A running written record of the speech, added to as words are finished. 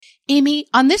Amy,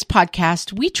 on this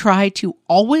podcast, we try to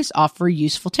always offer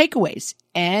useful takeaways.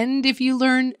 And if you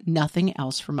learn nothing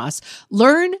else from us,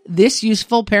 learn this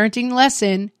useful parenting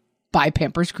lesson by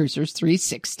Pampers Cruisers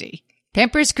 360.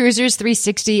 Pampers Cruisers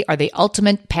 360 are the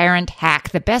ultimate parent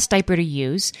hack, the best diaper to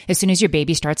use as soon as your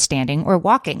baby starts standing or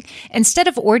walking. Instead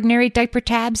of ordinary diaper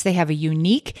tabs, they have a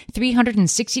unique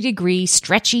 360-degree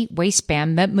stretchy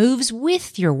waistband that moves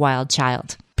with your wild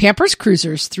child. Pampers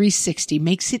Cruisers 360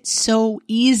 makes it so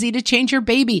easy to change your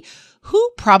baby,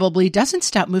 who probably doesn't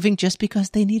stop moving just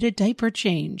because they need a diaper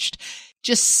changed.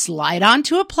 Just slide on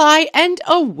to apply and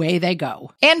away they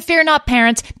go. And fear not,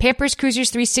 parents, Pampers Cruisers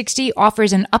 360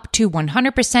 offers an up to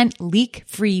 100%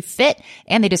 leak-free fit,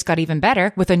 and they just got even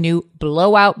better with a new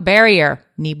blowout barrier.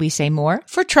 Need we say more?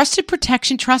 For trusted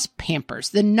protection, trust Pampers,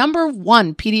 the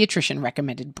 #1 pediatrician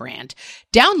recommended brand.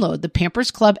 Download the Pampers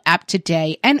Club app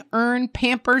today and earn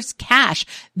Pampers Cash.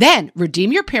 Then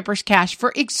redeem your Pampers Cash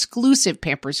for exclusive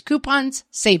Pampers coupons,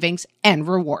 savings, and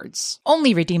rewards.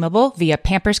 Only redeemable via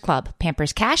Pampers Club.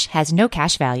 Pampers Cash has no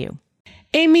cash value.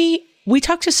 Amy, we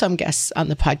talked to some guests on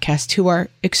the podcast who are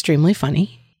extremely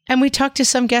funny, and we talked to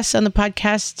some guests on the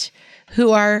podcast who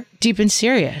are deep and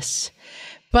serious.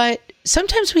 But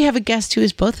sometimes we have a guest who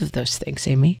is both of those things,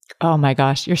 Amy. Oh my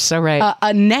gosh, you're so right.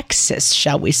 A nexus,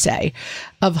 shall we say,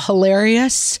 of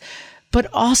hilarious, but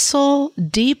also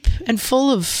deep and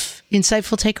full of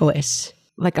insightful takeaways.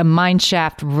 Like a mine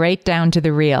shaft right down to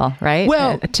the real, right?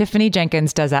 Well, Tiffany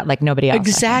Jenkins does that like nobody else.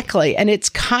 Exactly. And it's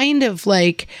kind of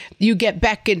like you get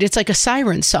beckoned. It's like a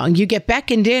siren song. You get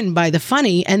beckoned in by the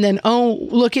funny and then, oh,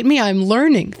 look at me. I'm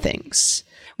learning things.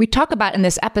 We talk about in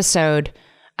this episode,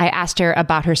 I asked her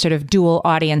about her sort of dual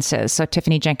audiences. So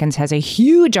Tiffany Jenkins has a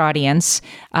huge audience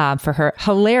for her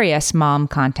hilarious mom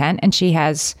content. And she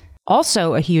has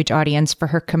also a huge audience for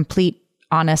her complete,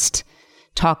 honest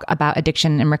talk about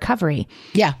addiction and recovery.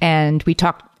 Yeah. And we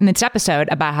talked in this episode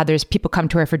about how there's people come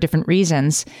to her for different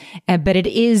reasons, but it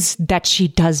is that she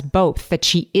does both, that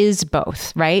she is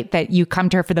both, right? That you come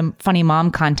to her for the funny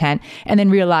mom content and then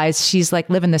realize she's like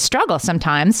living the struggle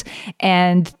sometimes.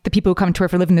 And the people who come to her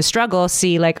for living the struggle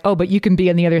see like, oh, but you can be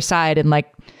on the other side and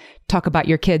like talk about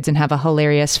your kids and have a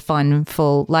hilarious, fun,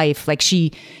 full life. Like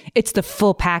it's the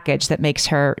full package that makes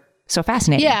her so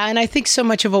fascinating. Yeah. And I think so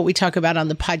much of what we talk about on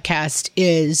the podcast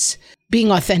is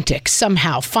being authentic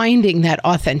somehow, finding that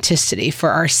authenticity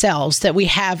for ourselves that we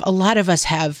have. A lot of us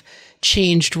have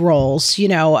changed roles. You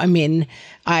know, I mean,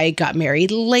 I got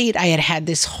married late. I had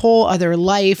this whole other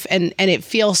life. And it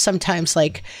feels sometimes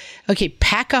like, okay,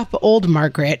 pack up old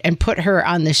Margaret and put her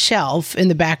on the shelf in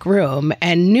the back room.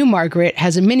 And new Margaret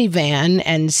has a minivan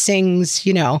and sings,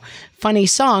 you know, funny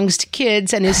songs to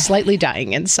kids and is slightly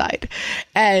dying inside.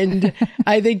 And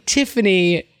I think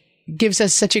Tiffany gives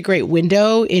us such a great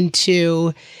window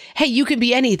into, hey, you can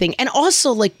be anything. And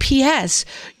also like PS,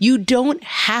 you don't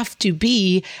have to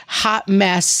be hot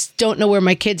mess, don't know where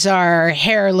my kids are,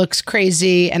 hair looks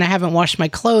crazy, and I haven't washed my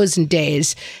clothes in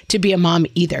days to be a mom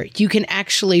either. You can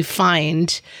actually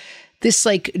find this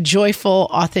like joyful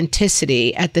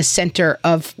authenticity at the center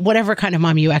of whatever kind of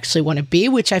mom you actually want to be,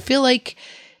 which I feel like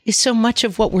is so much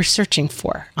of what we're searching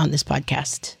for on this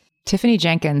podcast. Tiffany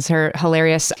Jenkins, her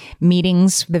hilarious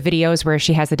meetings, the videos where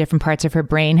she has the different parts of her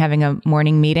brain having a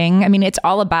morning meeting. I mean, it's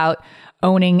all about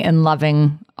owning and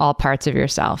loving all parts of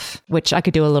yourself, which I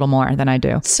could do a little more than I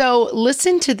do. So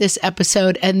listen to this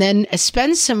episode and then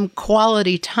spend some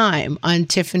quality time on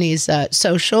Tiffany's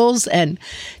socials and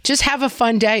just have a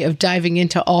fun day of diving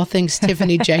into all things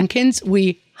Tiffany Jenkins.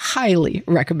 We highly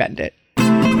recommend it.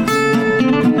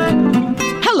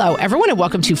 Hello, everyone, and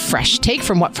welcome to Fresh Take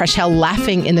from What Fresh Hell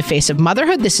Laughing in the Face of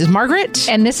Motherhood. This is Margaret.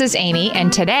 And this is Amy.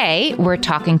 And today we're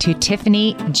talking to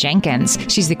Tiffany Jenkins.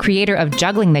 She's the creator of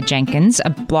Juggling the Jenkins,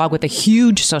 a blog with a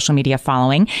huge social media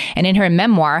following. And in her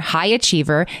memoir, High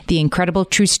Achiever, The Incredible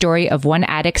True Story of One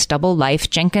Addict's Double Life,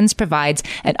 Jenkins provides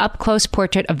an up-close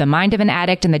portrait of the mind of an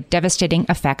addict and the devastating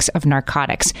effects of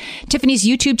narcotics. Tiffany's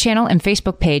YouTube channel and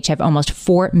Facebook page have almost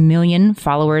 4 million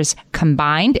followers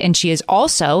combined. And she is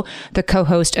also the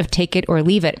co-host of Take It or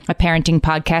Leave It, a parenting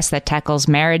podcast that tackles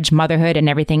marriage, motherhood, and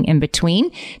everything in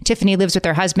between. Tiffany lives with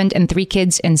her husband and 3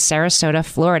 kids in Sarasota,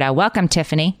 Florida. Welcome,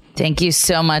 Tiffany. Thank you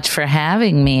so much for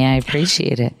having me. I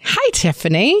appreciate it. Hi,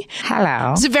 Tiffany.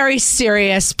 Hello. It's a very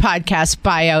serious podcast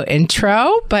bio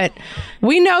intro, but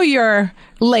we know you're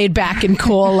laid back and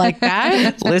cool like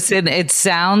that. Listen, it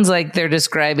sounds like they're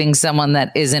describing someone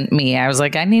that isn't me. I was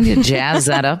like, I need to jazz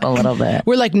that up a little bit.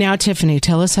 We're like, now, Tiffany,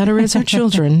 tell us how to raise our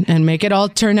children and make it all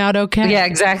turn out okay. Yeah,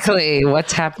 exactly.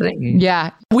 What's happening?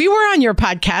 Yeah. We were on your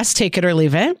podcast, Take It or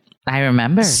Leave It. I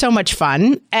remember. So much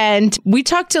fun. And we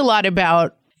talked a lot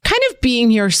about kind of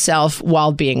being yourself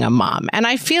while being a mom. And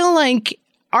I feel like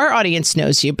our audience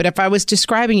knows you, but if I was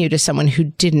describing you to someone who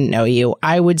didn't know you,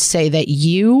 I would say that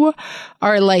you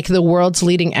are like the world's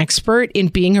leading expert in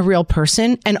being a real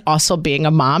person and also being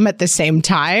a mom at the same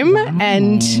time.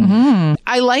 And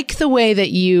I like the way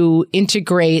that you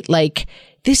integrate, like,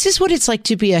 this is what it's like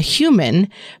to be a human,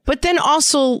 but then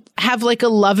also have like a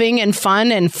loving and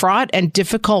fun and fraught and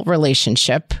difficult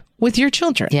relationship with your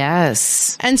children.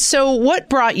 Yes. And so what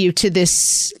brought you to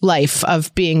this life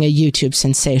of being a YouTube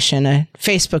sensation, a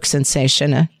Facebook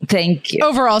sensation, Thank you.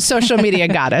 overall social media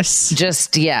goddess?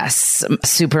 Just, yes,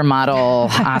 supermodel,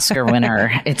 Oscar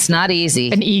winner. It's not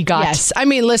easy. An EGOT. Yes. I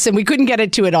mean, listen, we couldn't get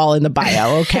into it all in the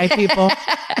bio, okay, people?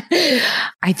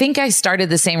 I think I started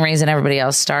the same reason everybody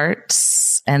else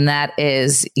starts. And that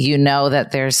is, that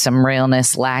there's some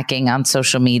realness lacking on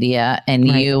social media and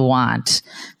you want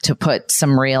to put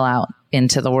some real out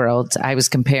into the world. I was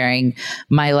comparing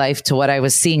my life to what I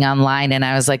was seeing online and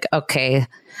I was like, okay,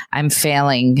 I'm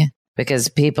failing because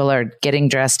people are getting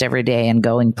dressed every day and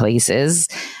going places.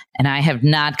 And I have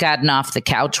not gotten off the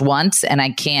couch once and I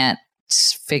can't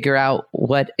figure out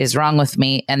what is wrong with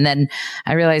me. And then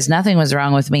I realized nothing was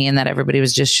wrong with me and that everybody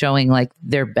was just showing like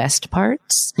their best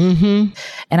parts. And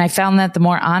I found that the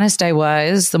more honest I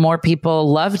was, the more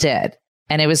people loved it.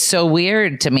 And it was so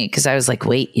weird to me because I was like,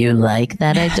 wait, you like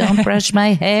that I don't brush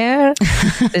my hair?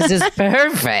 This is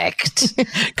perfect.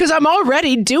 Because I'm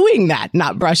already doing that,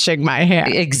 not brushing my hair.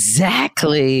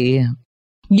 Exactly.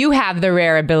 You have the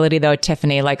rare ability, though,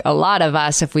 Tiffany, like a lot of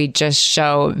us, if we just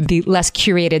show the less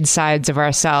curated sides of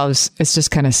ourselves, it's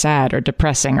just kind of sad or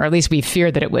depressing, or at least we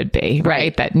fear that it would be,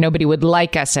 right? That nobody would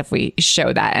like us if we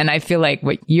show that. And I feel like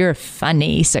you're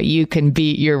funny, so you can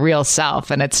be your real self,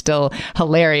 and it's still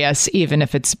hilarious, even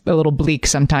if it's a little bleak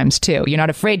sometimes, too. You're not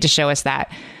afraid to show us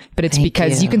that. But it's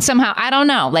because you can somehow, I don't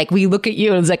know, like we look at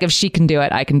you and it's like, if she can do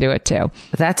it, I can do it too.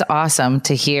 That's awesome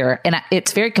to hear. And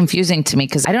it's very confusing to me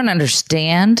because I don't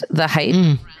understand the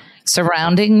hype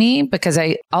surrounding me because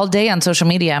all day on social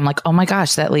media, I'm like, oh my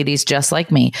gosh, that lady's just like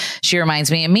me. She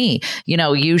reminds me of me.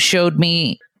 You showed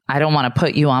me, I don't want to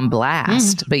put you on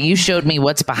blast, but you showed me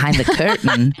what's behind the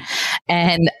curtain.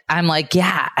 And I'm like,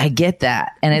 yeah, I get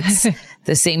that. And it's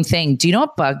the same thing. Do you know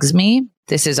what bugs me?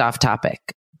 This is off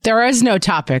topic. There is no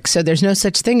topic, so there's no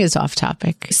such thing as off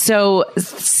topic. So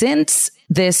since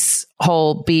this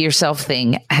whole be yourself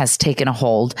thing has taken a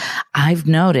hold, I've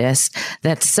noticed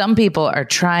that some people are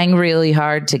trying really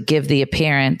hard to give the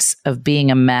appearance of being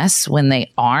a mess when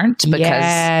they aren't. Because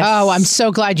Oh, I'm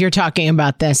so glad you're talking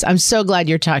about this. I'm so glad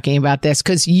you're talking about this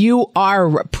because you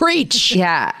are preach.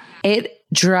 Yeah, it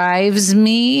drives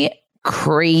me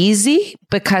crazy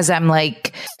because I'm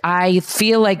like, I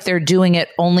feel like they're doing it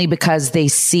only because they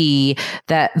see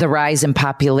that the rise in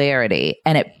popularity,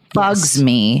 and it bugs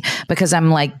me because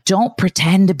I'm like, don't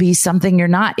pretend to be something you're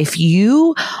not. If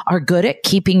you are good at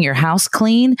keeping your house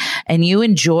clean and you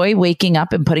enjoy waking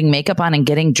up and putting makeup on and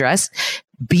getting dressed,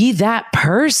 be that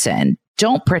person.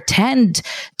 Don't pretend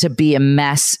to be a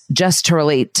mess just to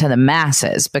relate to the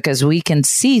masses because we can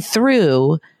see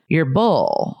through your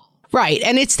bull. Right.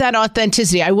 And it's that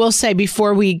authenticity. I will say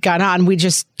before we got on, we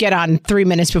just get on 3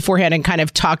 minutes beforehand and kind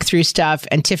of talk through stuff.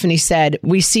 And Tiffany said,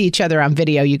 we see each other on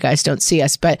video. You guys don't see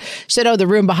us. But she said, oh, the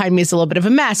room behind me is a little bit of a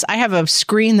mess. I have a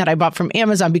screen that I bought from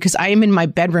Amazon because I am in my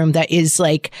bedroom that is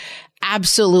like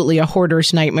absolutely a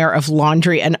hoarder's nightmare of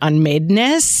laundry and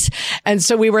unmadeness. And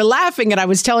so we were laughing and I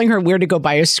was telling her where to go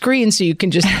buy a screen so you can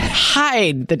just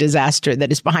hide the disaster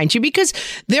that is behind you, because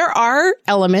there are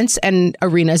elements and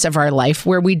arenas of our life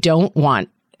where we don't want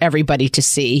everybody to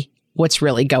see what's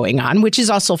really going on, which is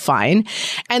also fine.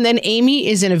 And then Amy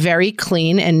is in a very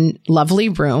clean and lovely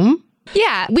room.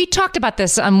 Yeah, we talked about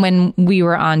this when we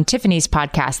were on Tiffany's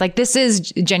podcast. Like, this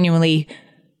is genuinely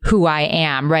who I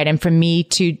am, right? And for me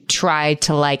to try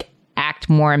to like act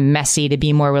more messy to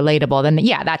be more relatable, then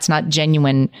yeah, that's not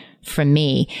genuine for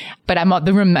me. But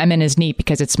the room I'm in is neat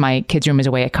because it's my kids' room is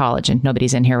away at college and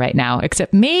nobody's in here right now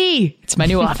except me. It's my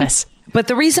new office. But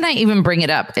the reason I even bring it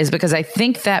up is because I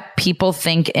think that people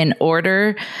think in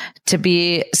order to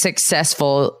be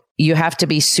successful, you have to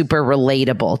be super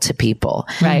relatable to people.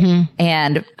 Right. Mm-hmm.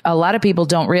 And a lot of people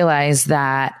don't realize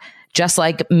that just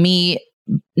like me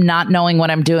not knowing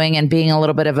what I'm doing and being a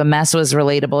little bit of a mess was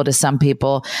relatable to some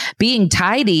people, being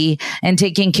tidy and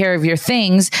taking care of your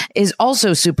things is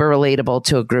also super relatable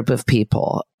to a group of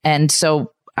people. And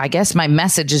so I guess my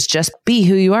message is just be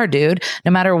who you are, dude,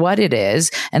 no matter what it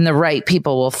is, and the right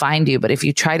people will find you. But if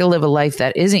you try to live a life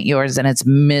that isn't yours, then it's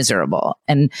miserable.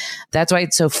 And that's why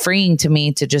it's so freeing to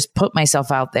me to just put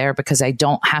myself out there because I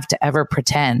don't have to ever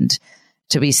pretend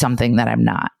to be something that I'm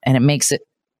not. And it makes it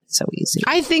so easy.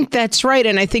 I think that's right.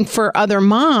 And I think for other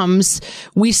moms,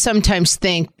 we sometimes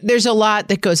think there's a lot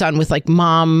that goes on with like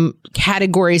mom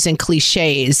categories and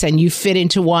cliches, and you fit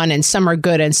into one, and some are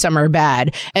good and some are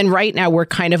bad. And right now we're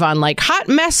kind of on like hot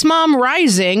mess mom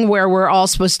rising, where we're all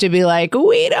supposed to be like,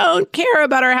 we don't care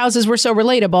about our houses. We're so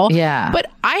relatable. Yeah.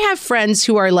 But I have friends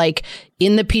who are like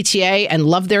in the PTA and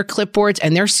love their clipboards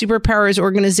and their superpowers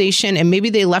organization. And maybe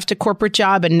they left a corporate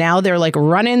job and now they're like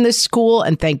running the school,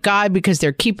 and thank God, because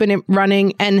they're keeping it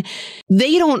running. And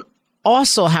they don't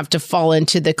also have to fall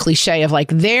into the cliche of like,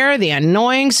 they're the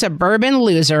annoying suburban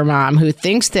loser mom who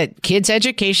thinks that kids'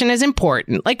 education is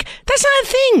important. Like, that's not a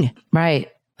thing. Right.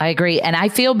 I agree. And I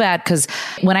feel bad because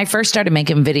when I first started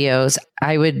making videos,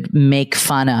 I would make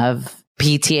fun of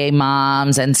PTA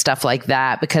moms and stuff like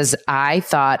that because I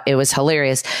thought it was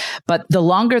hilarious. But the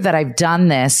longer that I've done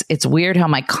this, it's weird how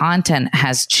my content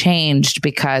has changed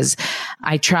because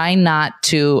I try not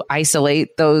to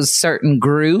isolate those certain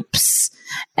groups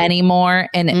anymore.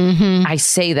 And I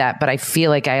say that, but I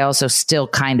feel like I also still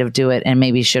kind of do it and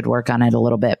maybe should work on it a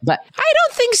little bit. But I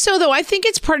don't think so, though. I think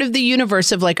it's part of the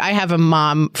universe of like, I have a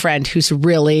mom friend who's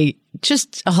really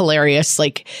just hilarious,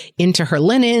 like into her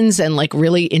linens and like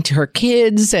really into her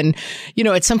kids. And, you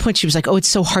know, at some point she was like, oh, it's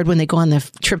so hard when they go on the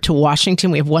trip to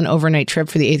Washington. We have one overnight trip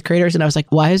for the 8th graders. And I was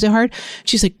like, why is it hard?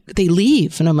 She's like, they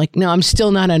leave. And I'm like, no, I'm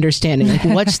still not understanding. Like,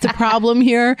 what's the problem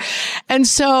here? And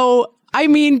so, I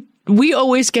mean, we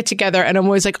always get together and I'm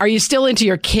always like, are you still into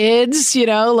your kids? You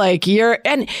know, like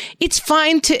and it's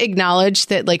fine to acknowledge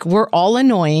that like we're all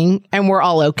annoying and we're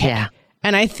all okay. Yeah.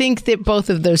 And I think that both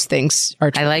of those things are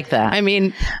true. I like that. I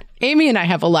mean, Amy and I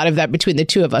have a lot of that between the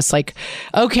two of us. Like,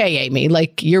 okay, Amy,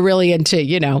 like you're really into,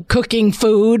 you know, cooking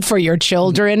food for your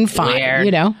children. Fine. Weird.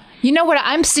 You know? You know what?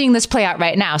 I'm seeing this play out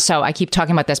right now. So I keep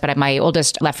talking about this, but my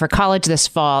oldest left for college this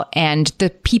fall. And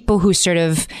the people who sort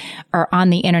of are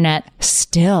on the internet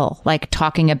still like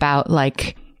talking about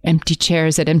like empty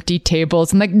chairs at empty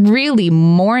tables and like really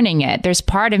mourning it. There's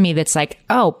part of me that's like,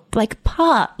 oh, like,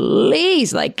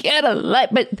 please, like get a life.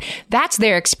 But that's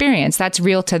their experience. That's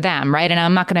real to them. Right. And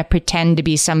I'm not going to pretend to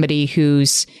be somebody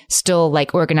who's still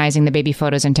like organizing the baby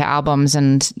photos into albums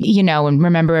and, you know, and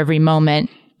remember every moment.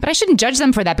 But I shouldn't judge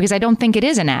them for that because I don't think it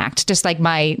is an act. Just like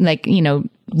my, like, you know,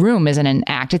 room isn't an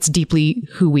act. It's deeply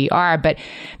who we are. But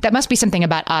that must be something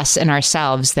about us and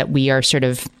ourselves that we are sort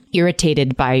of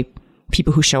irritated by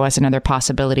people who show us another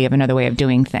possibility of another way of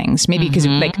doing things. Maybe because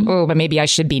like, oh, but maybe I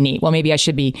should be neat. Well, maybe I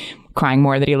should be crying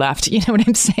more that he left. You know what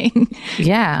I'm saying?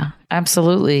 Yeah,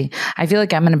 absolutely. I feel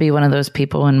like I'm going to be one of those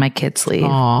people when my kids leave.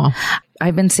 Aww.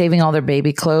 I've been saving all their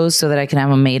baby clothes so that I can have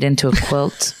them made into a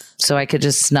quilt. So I could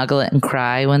just snuggle it and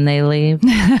cry when they leave.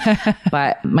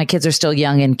 But my kids are still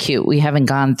young and cute. We haven't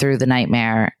gone through the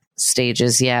nightmare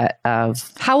stages yet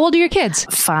of... How old are your kids?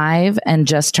 5 and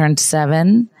just turned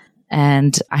 7.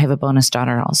 And I have a bonus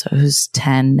daughter also who's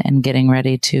 10 and getting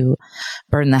ready to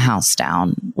burn the house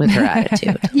down with her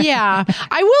attitude. Yeah.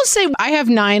 I will say I have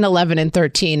 9, 11, and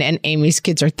 13, and Amy's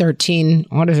kids are 13.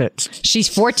 What is it? She's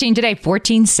 14 today,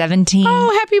 14, 17.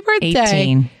 Oh, happy birthday.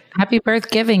 18. Happy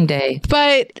Birth Giving Day.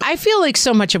 But I feel like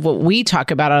so much of what we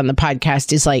talk about on the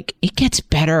podcast is like, it gets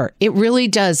better. It really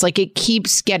does. Like it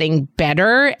keeps getting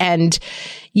better. And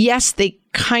yes, they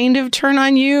kind of turn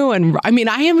on you. And I mean,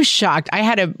 I am shocked. I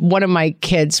had one of my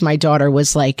kids, my daughter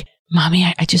was like, Mommy,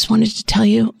 I just wanted to tell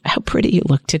you how pretty you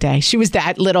look today. She was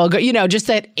that little, you know, just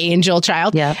that angel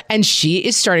child. Yeah. And she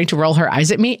is starting to roll her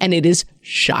eyes at me. And it is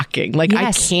shocking. Like,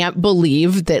 Yes. I can't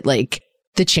believe that like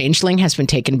the changeling has been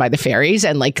taken by the fairies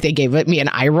and like they gave me an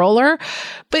eye roller.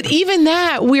 But even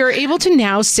that, we are able to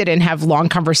now sit and have long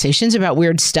conversations about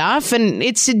weird stuff. And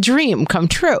it's a dream come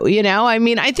true. You know, I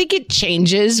mean, I think it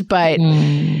changes, but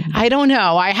I don't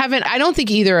know. I don't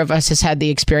think either of us has had the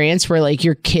experience where like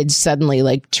your kids suddenly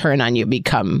like turn on you,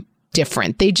 become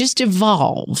different. They just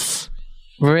evolve.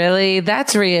 Really?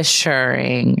 That's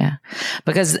reassuring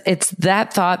because it's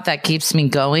that thought that keeps me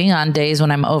going on days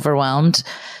when I'm overwhelmed.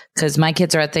 Because my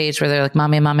kids are at the age where they're like,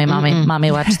 Mommy,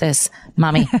 watch this.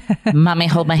 Mommy,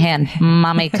 hold my hand.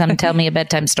 Mommy, come tell me a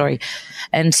bedtime story.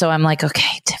 And so I'm like,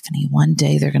 okay, Tiffany, one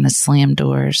day they're going to slam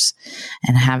doors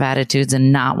and have attitudes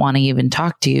and not want to even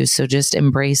talk to you. So just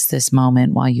embrace this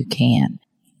moment while you can.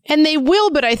 And they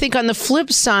will, but I think on the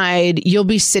flip side, you'll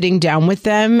be sitting down with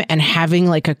them and having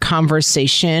like a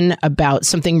conversation about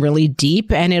something really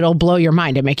deep, and it'll blow your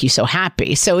mind and make you so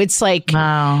happy. So it's like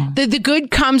the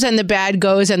good comes and the bad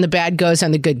goes, and the bad goes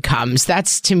and the good comes.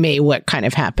 That's to me what kind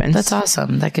of happens. That's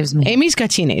awesome. That gives me... Amy's got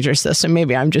teenagers though, so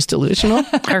maybe I'm just delusional.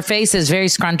 Her face is very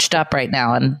scrunched up right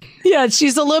now. And yeah,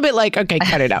 she's a little bit like, okay,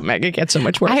 cut it out, Meg. It gets so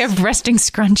much worse. I have resting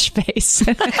scrunch face.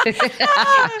 But I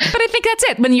think that's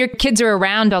it. When your kids are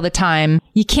around all the time,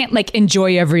 you can't like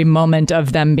enjoy every moment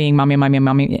of them being mommy, mommy,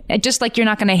 mommy. Just like you're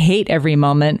not going to hate every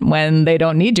moment when they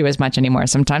don't need you as much anymore.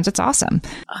 Sometimes it's awesome.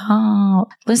 Oh,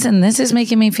 listen, this is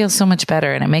making me feel so much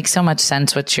better. And it makes so much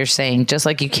sense what you're saying. Just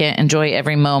like you can't enjoy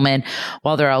every moment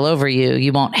while they're all over you,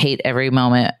 you won't hate every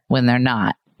moment when they're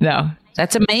not. No.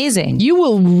 That's amazing. You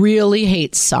will really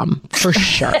hate some, for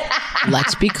sure.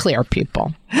 Let's be clear,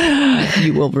 people.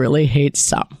 You will really hate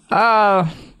some. Oh.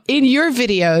 In your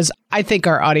videos, I think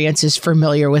our audience is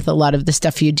familiar with a lot of the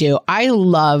stuff you do. I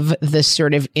love the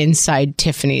sort of inside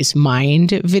Tiffany's mind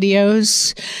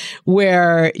videos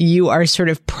where you are sort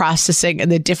of processing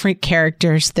the different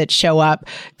characters that show up.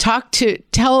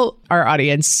 Tell our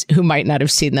audience who might not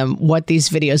have seen them what these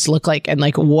videos look like and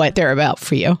like what they're about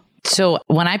for you. So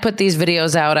when I put these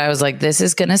videos out, I was like, this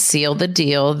is going to seal the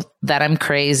deal that I'm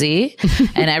crazy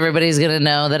and everybody's going to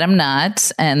know that I'm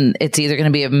nuts. And it's either going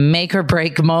to be a make or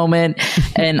break moment.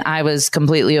 And I was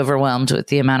completely overwhelmed with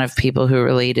the amount of people who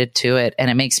related to it. And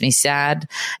it makes me sad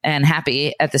and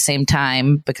happy at the same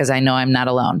time because I know I'm not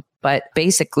alone. But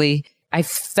basically, I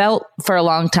felt for a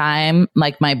long time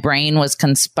like my brain was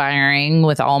conspiring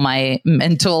with all my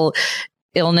mental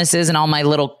illnesses and all my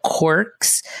little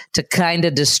quirks to kind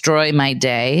of destroy my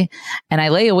day. And I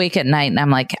lay awake at night and I'm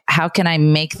like, how can I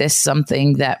make this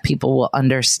something that people will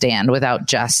understand without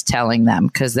just telling them?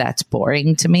 Because that's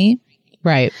boring to me.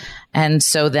 Right. And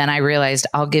so then I realized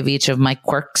I'll give each of my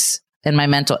quirks and my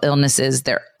mental illnesses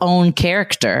their own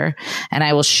character. And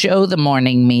I will show the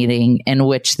morning meeting in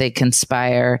which they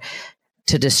conspire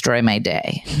to destroy my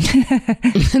day.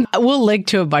 We'll link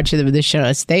to a bunch of them in the show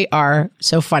notes. They are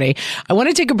so funny. I want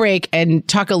to take a break and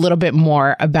talk a little bit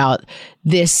more about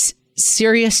this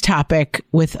serious topic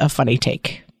with a funny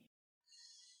take.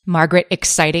 Margaret,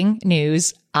 exciting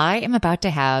news. I am about to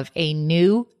have a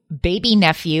new baby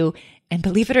nephew. And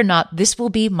believe it or not, this will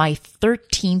be my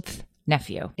 13th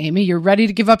nephew. Amy, you're ready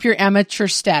to give up your amateur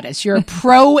status. You're a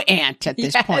pro aunt at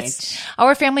this point.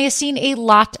 Our family has seen a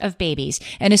lot of babies.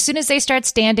 And as soon as they start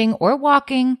standing or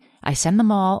walking, I send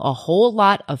them all a whole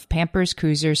lot of Pampers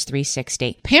Cruisers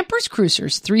 360. Pampers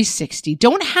Cruisers 360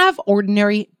 don't have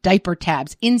ordinary diaper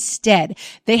tabs. Instead,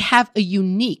 they have a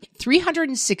unique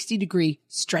 360-degree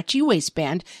stretchy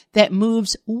waistband that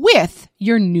moves with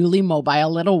your newly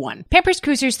mobile little one. Pampers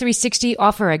Cruisers 360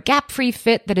 offer a gap-free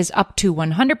fit that is up to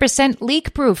 100%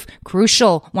 leak-proof.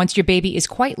 Crucial once your baby is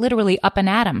quite literally up and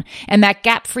at 'em. And that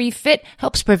gap-free fit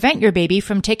helps prevent your baby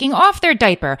from taking off their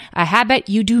diaper, a habit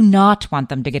you do not want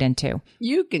them to get into.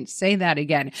 You can say that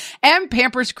again. And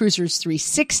Pampers Cruisers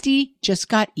 360 just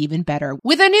got even better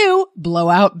with a new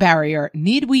blowout barrier.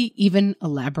 Need we even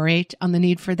elaborate on the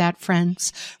need for that,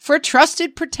 friends? For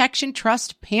trusted protection,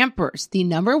 trust Pampers, the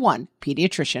 #1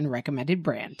 pediatrician recommended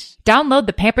brand. Download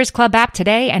the Pampers Club app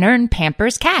today and earn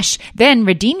Pampers Cash. Then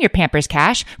redeem your Pampers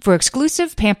Cash for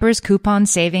exclusive Pampers coupon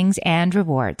savings and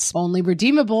rewards. Only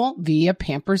redeemable via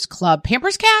Pampers Club.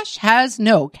 Pampers Cash has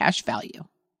no cash value.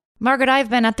 Margaret, I've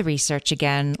been at the research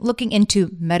again, looking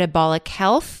into metabolic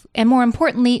health and more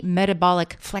importantly,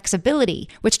 metabolic flexibility,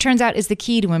 which turns out is the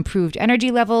key to improved energy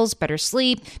levels, better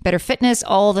sleep, better fitness,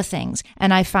 all the things.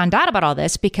 And I found out about all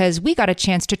this because we got a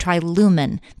chance to try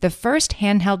Lumen, the first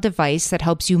handheld device that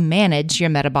helps you manage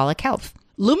your metabolic health.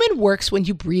 Lumen works when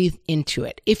you breathe into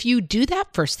it. If you do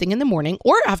that first thing in the morning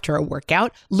or after a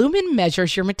workout, Lumen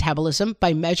measures your metabolism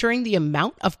by measuring the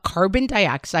amount of carbon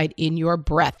dioxide in your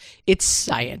breath. It's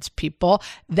science, people.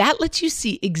 That lets you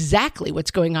see exactly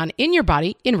what's going on in your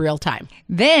body in real time.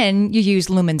 Then you use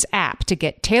Lumen's app to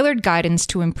get tailored guidance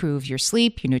to improve your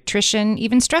sleep, your nutrition,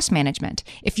 even stress management.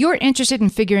 If you're interested in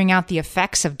figuring out the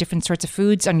effects of different sorts of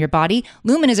foods on your body,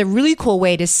 Lumen is a really cool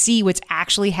way to see what's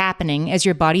actually happening as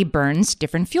your body burns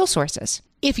different fuel sources.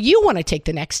 If you want to take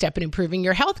the next step in improving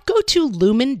your health, go to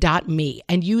lumen.me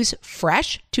and use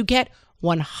FRESH to get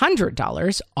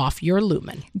 $100 off your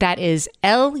Lumen. That is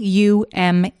LUMEN.ME.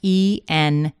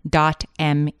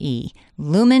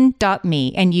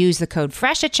 Lumen.me, and use the code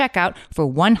FRESH at checkout for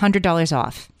 $100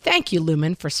 off. Thank you,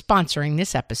 Lumen, for sponsoring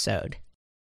this episode.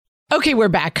 Okay, we're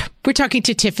back. We're talking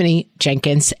to Tiffany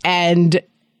Jenkins. And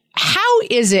how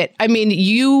is it? I mean,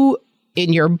 you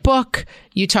in your book,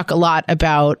 you talk a lot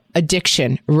about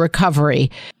addiction,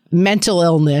 recovery, mental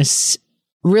illness,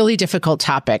 really difficult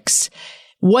topics.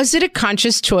 Was it a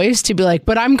conscious choice to be like,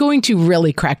 but I'm going to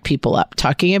really crack people up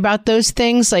talking about those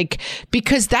things? Like,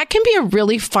 because that can be a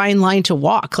really fine line to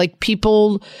walk. Like,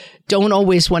 people don't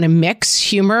always want to mix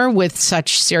humor with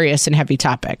such serious and heavy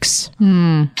topics.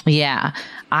 Yeah,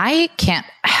 I can't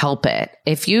help it.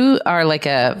 If you are like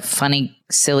a funny,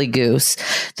 silly goose,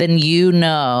 then you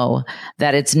know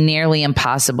that it's nearly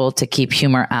impossible to keep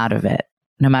humor out of it,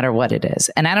 no matter what it is.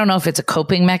 And I don't know if it's a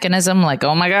coping mechanism, like,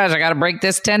 oh my gosh, I got to break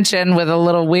this tension with a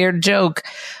little weird joke,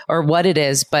 or what it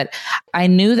is. But I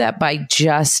knew that by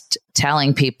just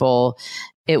telling people,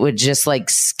 it would just like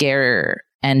scare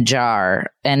and jar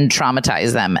and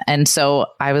traumatize them. And so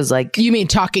I was like, you mean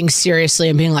talking seriously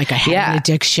and being like, I have an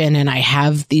addiction and I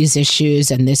have these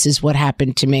issues and this is what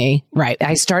happened to me. Right.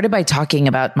 I started by talking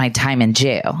about my time in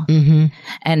jail. Mm-hmm.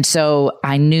 And so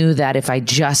I knew that if I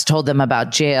just told them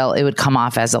about jail, it would come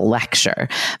off as a lecture.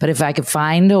 But if I could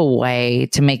find a way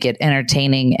to make it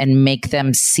entertaining and make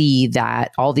them see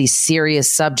that all these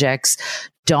serious subjects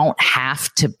don't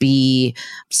have to be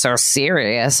so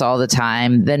serious all the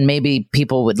time, then maybe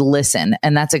people would listen.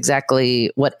 And that's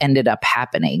exactly what ended up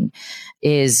happening,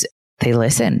 is they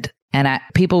listened. And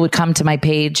people would come to my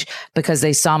page because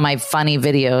they saw my funny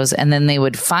videos, and then they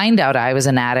would find out I was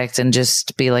an addict and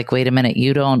just be like, wait a minute,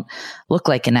 you don't look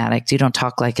like an addict. You don't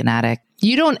talk like an addict.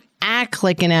 You don't act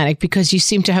like an addict because you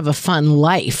seem to have a fun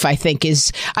life, I think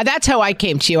is, that's how I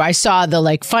came to you. I saw the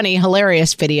like funny,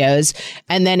 hilarious videos.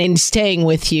 And then in staying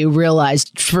with you,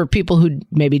 realized, for people who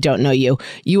maybe don't know you,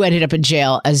 you ended up in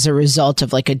jail as a result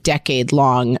of like a decade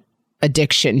long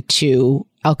addiction to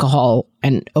alcohol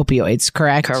and opioids,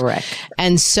 correct? Correct.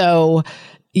 And so,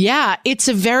 yeah, it's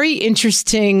a very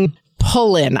interesting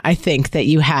pull in, I think, that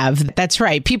you have. That's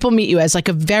right. People meet you as like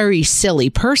a very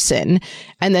silly person,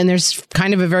 and then there's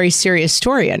kind of a very serious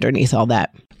story underneath all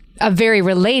that. A very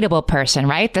relatable person,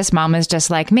 right? This mom is just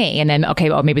like me. And then,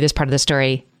 okay, well, maybe this part of the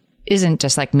story isn't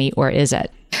just like me, or is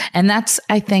it? And that's,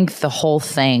 I think, the whole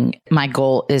thing. My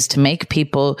goal is to make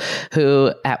people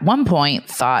who at one point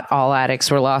thought all addicts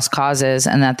were lost causes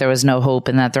and that there was no hope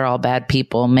and that they're all bad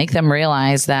people, make them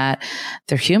realize that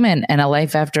they're human and a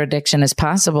life after addiction is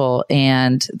possible,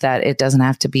 and that it doesn't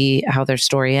have to be how their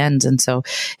story ends. And so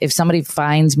if somebody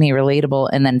finds me relatable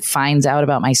and then finds out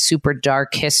about my super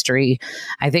dark history,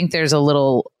 I think there's a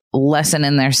little lesson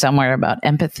in there somewhere about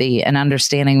empathy and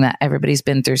understanding that everybody's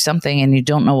been through something and you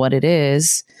don't know what it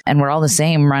is. And we're all the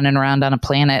same, running around on a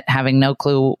planet having no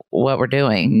clue what we're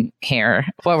doing here,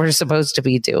 what we're supposed to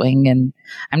be doing. And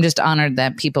I'm just honored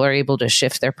that people are able to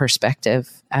shift their perspective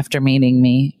after meeting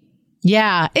me.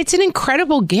 Yeah, it's an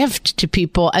incredible gift to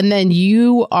people. And then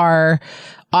you are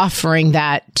offering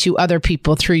that to other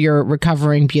people through your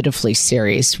Recovering Beautifully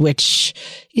series, which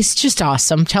is just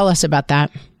awesome. Tell us about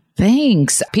that.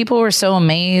 Thanks. People were so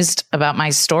amazed about my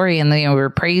story, and they were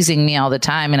praising me all the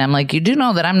time. And I'm like, you do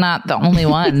know that I'm not the only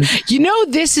one. You know,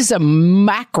 this is a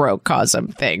macrocosm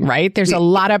thing, right? There's a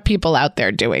lot of people out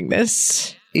there doing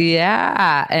this.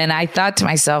 Yeah. And I thought to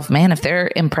myself, man, if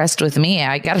they're impressed with me,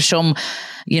 I got to show them,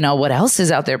 you know, what else is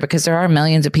out there, because there are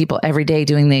millions of people every day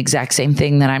doing the exact same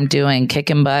thing that I'm doing,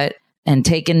 kicking butt and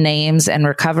taking names and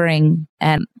recovering.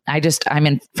 And I'm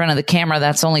in front of the camera.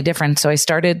 That's the only difference. So I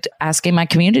started asking my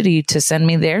community to send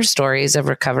me their stories of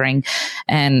recovering.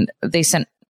 And they sent,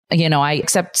 you know, I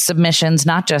accept submissions,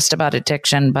 not just about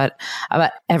addiction, but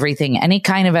about everything, any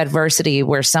kind of adversity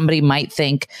where somebody might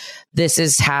think this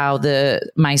is how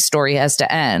my story has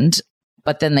to end,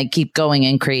 but then they keep going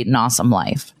and create an awesome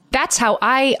life. That's how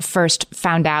I first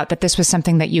found out that this was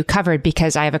something that you covered,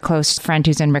 because I have a close friend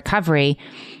who's in recovery.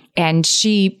 And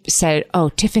she said, oh,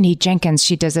 Tiffany Jenkins,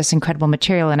 she does this incredible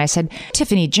material. And I said,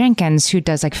 Tiffany Jenkins, who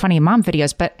does like funny mom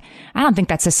videos, but I don't think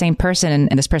that's the same person.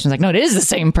 And this person was like, no, it is the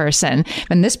same person.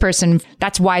 And this person,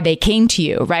 that's why they came to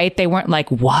you, right? They weren't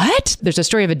like, what? There's a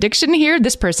story of addiction here.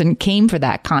 This person came for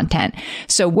that content.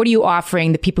 So what are you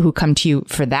offering the people who come to you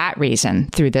for that reason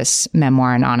through this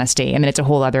memoir and honesty? I mean, it's a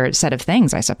whole other set of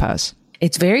things, I suppose.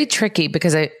 It's very tricky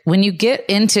because when you get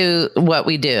into what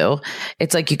we do,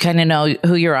 it's like you kind of know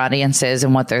who your audience is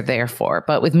and what they're there for.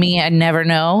 But with me, I never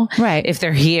know if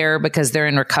they're here because they're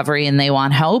in recovery and they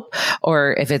want help,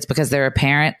 or if it's because they're a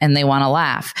parent and they want to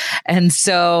laugh. And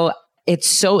so it's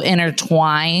so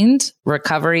intertwined,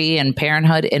 recovery and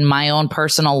parenthood, in my own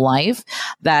personal life,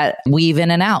 that weave in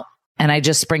and out. and I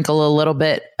just sprinkle a little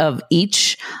bit of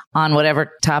each on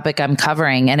whatever topic I'm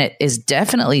covering. And it is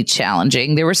definitely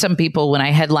challenging. There were some people when I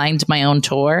headlined my own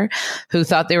tour who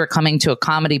thought they were coming to a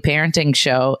comedy parenting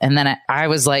show. And then I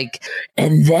was like,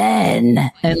 and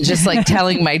just like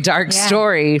telling my dark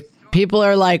story. People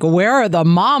are like, where are the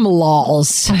mom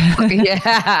lols?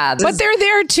 Yeah. But they're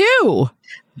there too.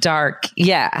 Dark.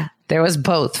 Yeah. There was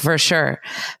both for sure.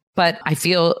 But I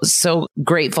feel so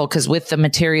grateful because with the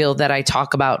material that I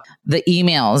talk about, the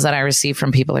emails that I receive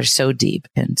from people are so deep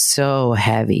and so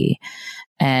heavy.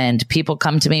 And people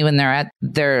come to me when they're at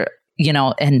their,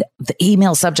 and the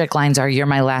email subject lines are, "You're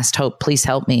my last hope. Please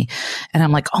help me." And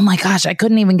I'm like, oh my gosh, I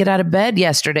couldn't even get out of bed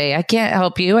yesterday. I can't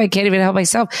help you. I can't even help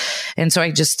myself. And so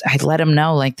I let them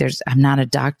know, like, I'm not a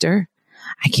doctor.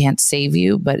 I can't save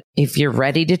you, but if you're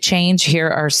ready to change, here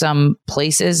are some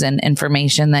places and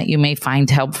information that you may find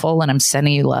helpful. And I'm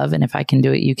sending you love. And if I can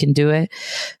do it, you can do it.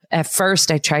 At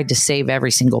first, I tried to save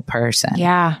every single person.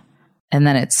 Yeah. And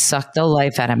then it sucked the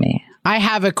life out of me. I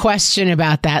have a question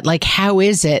about that. Like, how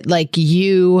is it? Like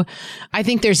I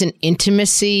think there's an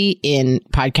intimacy in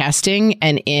podcasting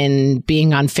and in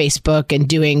being on Facebook and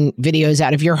doing videos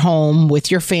out of your home with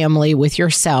your family, with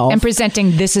yourself. And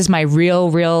presenting this is my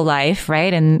real life,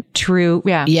 right? And true.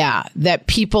 Yeah. Yeah. That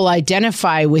people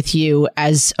identify with you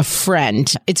as a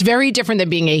friend. It's very different than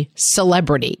being a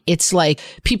celebrity. It's like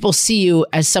people see you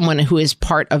as someone who is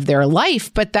part of their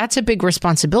life, but that's a big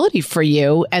responsibility for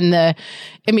you. And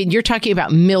you're talking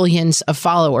about millions of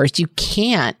followers. You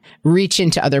can't reach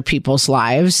into other people's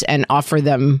lives and offer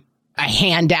them a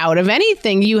handout of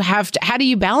anything. You have to. How do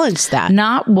you balance that?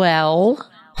 Not well.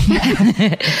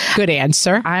 Good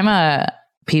answer. I'm a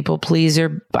people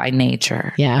pleaser by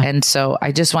nature. Yeah. And so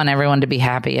I just want everyone to be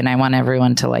happy and I want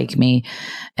everyone to like me.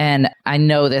 And I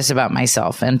know this about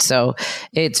myself. And so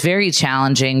it's very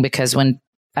challenging because when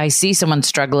I see someone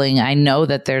struggling, I know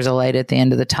that there's a light at the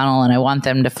end of the tunnel and I want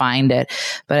them to find it.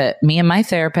 But me and my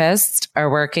therapist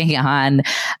are working on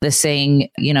the saying,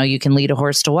 you can lead a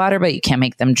horse to water, but you can't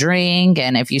make them drink.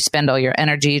 And if you spend all your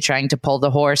energy trying to pull the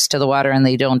horse to the water and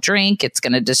they don't drink, it's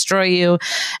going to destroy you.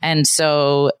 And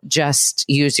so just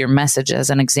use your message as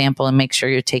an example and make sure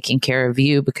you're taking care of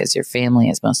you because your family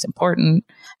is most important.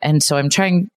 And so I'm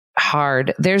trying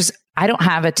hard. I don't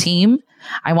have a team.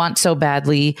 I want so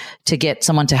badly to get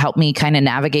someone to help me kind of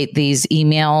navigate these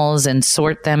emails and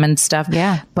sort them and stuff.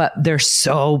 Yeah. But they're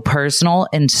so personal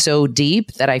and so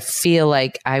deep that I feel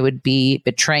like I would be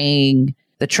betraying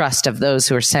the trust of those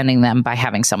who are sending them by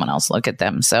having someone else look at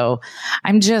them. So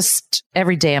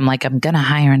every day I'm like, I'm going to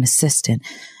hire an assistant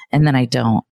and then I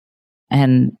don't.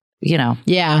 And,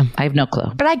 yeah, I have no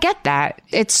clue. But I get that.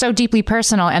 It's so deeply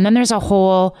personal. And then there's a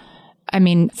whole...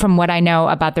 from what I know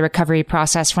about the recovery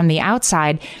process from the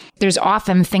outside, there's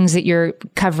often things that you're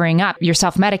covering up. You're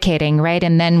self-medicating, right?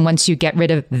 And then once you get rid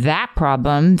of that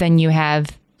problem, then you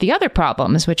have the other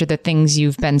problems, which are the things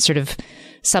you've been sort of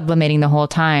sublimating the whole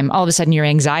time. All of a sudden, your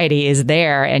anxiety is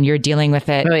there and you're dealing with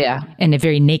it in a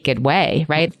very naked way,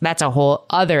 right? That's a whole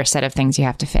other set of things you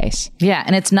have to face. Yeah.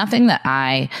 And it's nothing that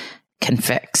I can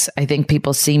fix. I think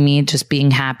people see me just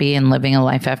being happy and living a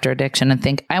life after addiction and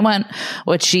think, I want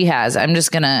what she has. I'm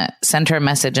just going to send her a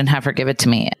message and have her give it to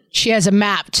me. She has a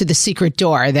map to the secret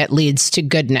door that leads to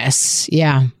goodness.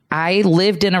 Yeah. I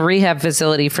lived in a rehab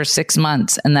facility for 6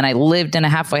 months and then I lived in a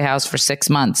halfway house for 6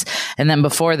 months. And then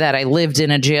before that, I lived in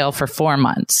a jail for 4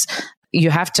 months. You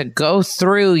have to go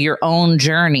through your own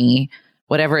journey,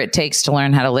 whatever it takes to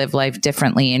learn how to live life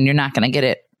differently. And you're not going to get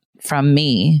it from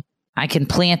me. I can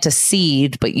plant a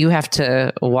seed, but you have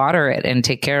to water it and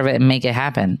take care of it and make it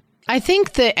happen. I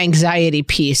think the anxiety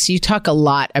piece, you talk a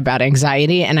lot about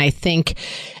anxiety. And I think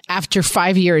after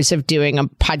 5 years of doing a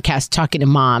podcast talking to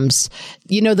moms,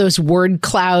 those word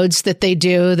clouds that they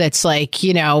do, that's like,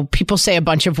 people say a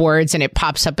bunch of words and it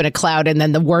pops up in a cloud. And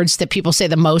then the words that people say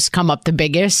the most come up the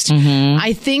biggest. Mm-hmm.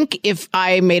 I think if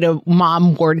I made a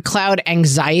mom word cloud,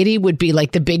 anxiety would be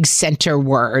like the big center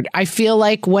word. I feel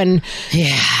like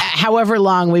however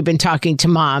long we've been talking to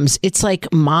moms, it's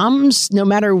like moms, no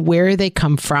matter where they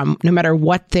come from, no matter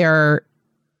what their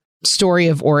story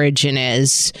of origin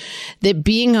is, that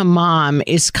being a mom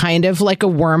is kind of like a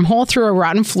wormhole through a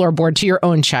rotten floorboard to your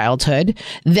own childhood.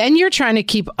 Then you're trying to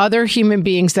keep other human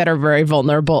beings that are very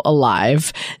vulnerable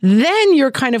alive. Then you're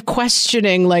kind of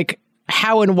questioning like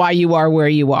how and why you are where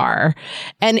you are.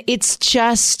 And it's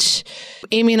just,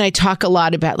 Amy and I talk a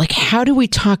lot about like, how do we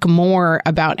talk more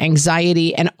about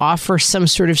anxiety and offer some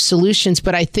sort of solutions?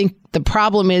 But I think the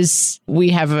problem is we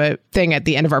have a thing at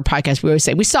the end of our podcast. We always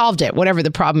say we solved it, whatever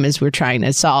the problem is we're trying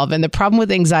to solve. And the problem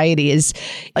with anxiety is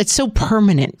it's so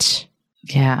permanent.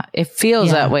 Yeah, it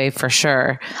feels that way for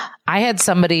sure. I had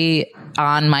somebody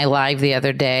on my live the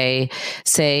other day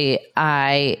say,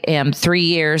 I am 3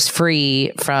 years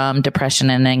free from depression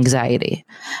and anxiety.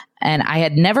 And I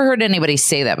had never heard anybody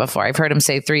say that before. I've heard him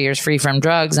say 3 years free from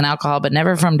drugs and alcohol, but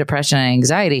never from depression and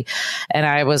anxiety. And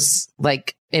I was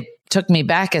like, it took me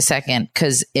back a second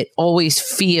because it always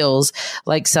feels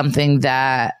like something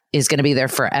that is going to be there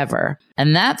forever.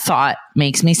 And that thought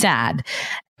makes me sad.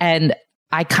 And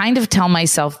I kind of tell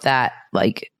myself that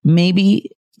like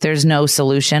maybe there's no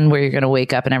solution where you're going to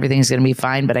wake up and everything's going to be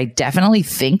fine. But I definitely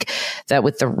think that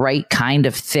with the right kind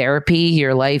of therapy,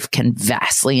 your life can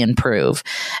vastly improve.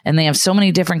 And they have so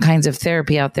many different kinds of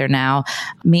therapy out there now.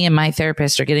 Me and my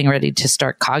therapist are getting ready to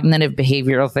start cognitive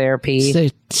behavioral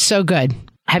therapy. So good.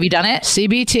 Have you done it?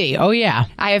 CBT. Oh, yeah.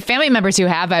 I have family members who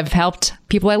have. I've helped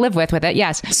people I live with it.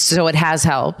 Yes. So it has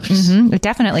helped. Mm-hmm. It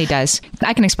definitely does.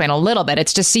 I can explain a little bit.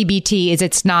 It's just CBT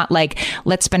it's not like,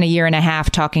 let's spend a year and a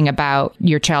half talking about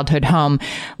your childhood home.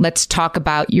 Let's talk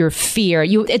about your fear.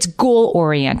 It's goal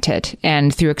oriented,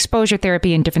 and through exposure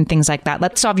therapy and different things like that,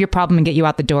 let's solve your problem and get you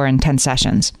out the door in 10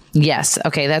 sessions. Yes.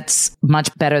 Okay. That's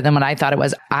much better than what I thought it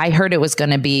was. I heard it was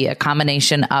going to be a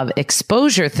combination of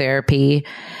exposure therapy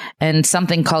and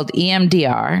something called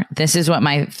EMDR. This is what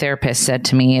my therapist said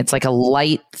to me. It's like a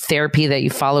light therapy that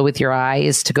you follow with your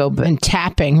eyes to go. And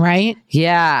tapping, right?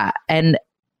 Yeah. And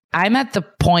I'm at the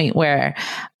point where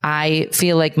I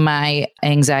feel like my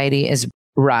anxiety is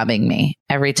robbing me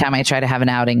every time I try to have an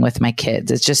outing with my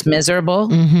kids. It's just miserable.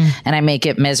 Mm-hmm. And I make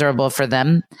it miserable for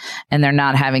them. And they're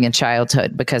not having a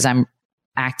childhood because I'm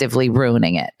actively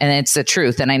ruining it. And it's the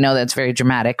truth. And I know that's very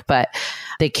dramatic, but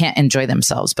they can't enjoy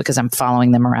themselves because I'm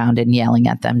following them around and yelling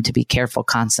at them to be careful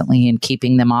constantly and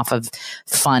keeping them off of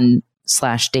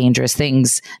fun/dangerous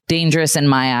things. Dangerous in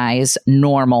my eyes,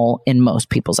 normal in most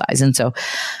people's eyes. And so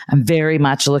I'm very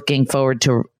much looking forward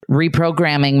to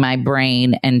reprogramming my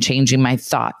brain and changing my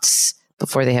thoughts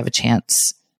before they have a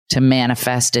chance to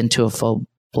manifest into a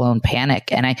full-blown panic.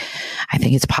 And I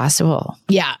think it's possible.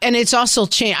 Yeah. And it's also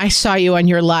changed. I saw you on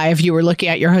your live. You were looking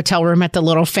at your hotel room at the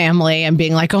little family and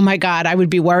being like, oh my God, I would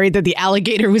be worried that the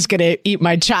alligator was going to eat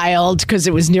my child because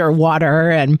it was near water.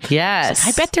 And yes,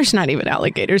 I bet there's not even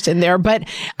alligators in there. But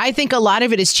I think a lot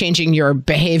of it is changing your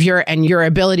behavior and your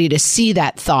ability to see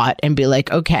that thought and be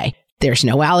like, okay, there's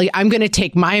no alligator. I'm going to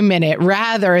take my minute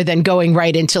rather than going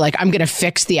right into like, I'm going to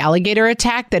fix the alligator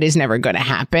attack that is never going to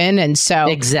happen. And so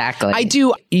exactly,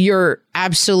 you're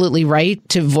absolutely right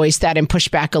to voice that and push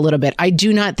back a little bit. I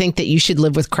do not think that you should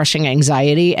live with crushing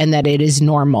anxiety and that it is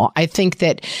normal. I think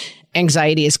that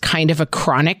anxiety is kind of a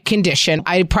chronic condition.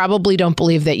 I probably don't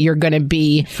believe that you're going to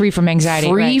be free from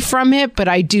anxiety, right? From it, but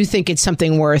I do think it's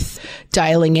something worth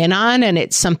dialing in on. And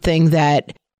it's something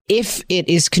that if it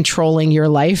is controlling your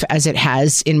life as it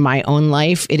has in my own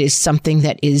life, it is something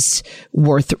that is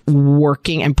worth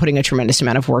working and putting a tremendous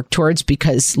amount of work towards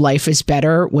because life is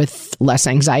better with less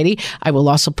anxiety. I will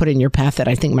also put in your path that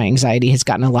I think my anxiety has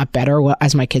gotten a lot better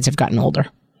as my kids have gotten older.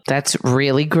 That's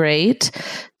really great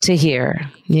to hear.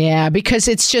 Yeah, because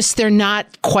it's just, they're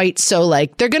not quite so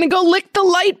like, they're going to go lick the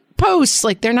light posts.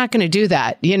 Like, they're not going to do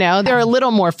that. You know, they're a little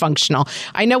more functional.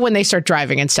 I know when they start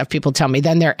driving and stuff, people tell me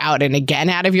then they're out and again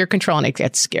out of your control and it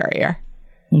gets scarier.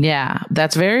 Yeah,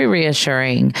 that's very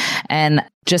reassuring. And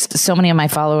just so many of my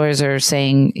followers are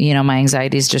saying, you know, my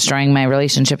anxiety is destroying my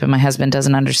relationship and my husband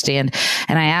doesn't understand.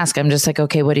 And I ask, I'm just like,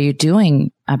 okay, what are you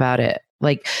doing about it?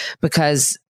 Like,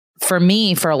 because for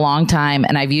me, for a long time,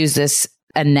 and I've used this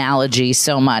analogy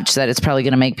so much that it's probably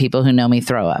going to make people who know me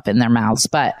throw up in their mouths.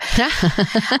 But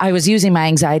I was using my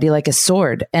anxiety like a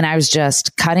sword and I was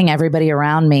just cutting everybody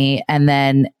around me and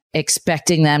then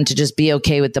expecting them to just be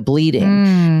okay with the bleeding.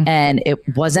 And it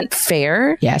wasn't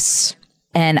fair. Yes.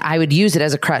 And I would use it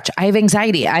as a crutch. I have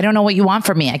anxiety. I don't know what you want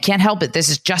from me. I can't help it. This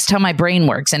is just how my brain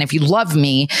works. And if you love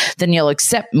me, then you'll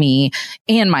accept me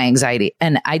and my anxiety.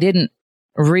 And I didn't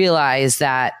realize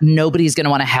that nobody's going to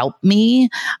want to help me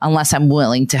unless I'm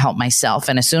willing to help myself.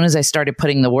 And as soon as I started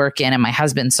putting the work in and my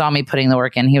husband saw me putting the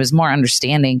work in, he was more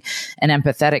understanding and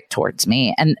empathetic towards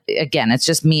me. And again, it's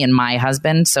just me and my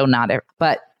husband. So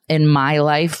but in my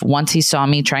life, once he saw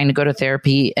me trying to go to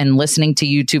therapy and listening to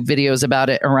YouTube videos about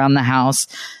it around the house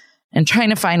and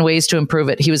trying to find ways to improve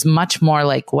it, he was much more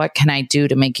like, what can I do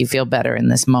to make you feel better in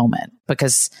this moment?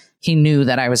 Because he knew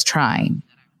that I was trying.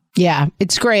 Yeah,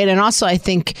 it's great. And also, I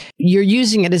think you're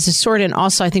using it as a sword. And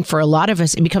also, I think for a lot of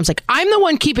us, it becomes like, I'm the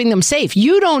one keeping them safe.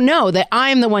 You don't know that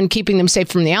I'm the one keeping them safe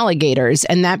from the alligators.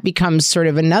 And that becomes sort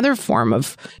of another form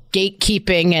of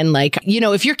gatekeeping and like,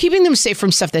 if you're keeping them safe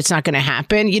from stuff that's not going to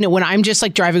happen, when I'm just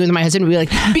like driving with my husband, we'd be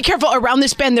like, be careful around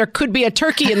this bend. There could be a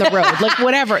turkey in the road, like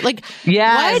whatever. Like,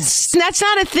 yes. What? That's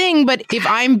not a thing. But if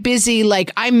I'm busy,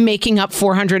 like I'm making up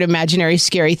 400 imaginary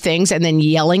scary things and then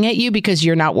yelling at you because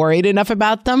you're not worried enough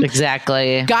about them.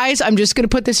 Exactly. Guys, I'm just going to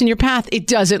put this in your path. It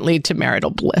doesn't lead to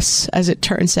marital bliss, as it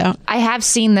turns out. I have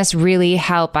seen this really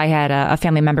help. I had a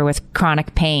family member with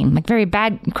chronic pain, like very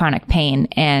bad chronic pain,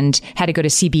 and had to go to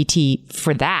CBT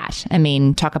for that. I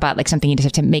mean, talk about like something you just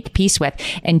have to make peace with,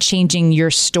 and changing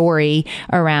your story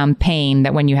around pain,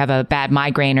 that when you have a bad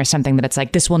migraine or something, that it's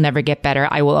like, this will never get better.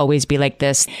 I will always be like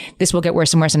this. This will get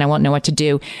worse and worse and I won't know what to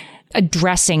do.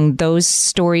 Addressing those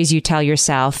stories you tell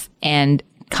yourself and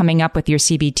coming up with your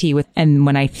CBT with, and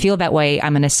when I feel that way,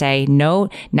 I'm going to say, no,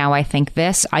 now I think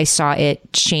this. I saw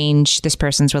it change this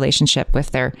person's relationship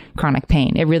with their chronic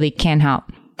pain. It really can help.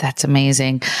 That's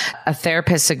amazing. A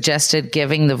therapist suggested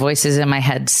giving the voices in my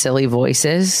head silly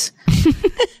voices.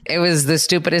 It was the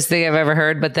stupidest thing I've ever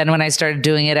heard. But then when I started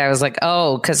doing it, I was like,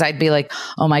 oh, because I'd be like,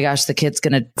 oh my gosh, the kid's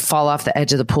going to fall off the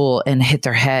edge of the pool and hit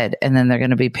their head, and then they're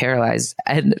going to be paralyzed.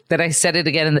 And then I said it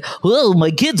again, and whoa, my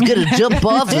kid's going to jump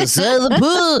off the side of the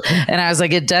pool. And I was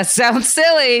like, it does sound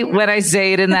silly when I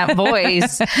say it in that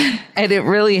voice. And it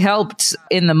really helped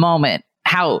in the moment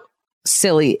how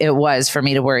silly it was for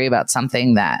me to worry about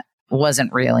something that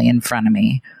wasn't really in front of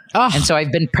me. Oh. And so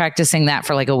I've been practicing that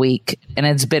for like a week, and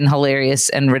it's been hilarious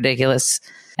and ridiculous.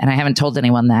 And I haven't told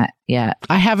anyone that yet.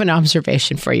 I have an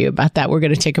observation for you about that. We're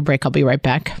going to take a break. I'll be right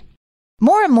back.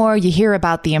 More and more, you hear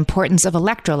about the importance of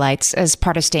electrolytes as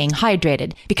part of staying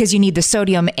hydrated, because you need the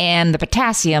sodium and the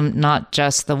potassium, not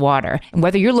just the water. And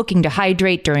whether you're looking to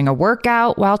hydrate during a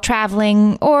workout, while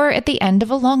traveling, or at the end of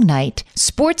a long night,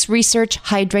 Sports Research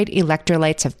Hydrate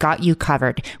Electrolytes have got you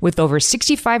covered with over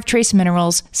 65 trace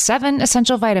minerals, 7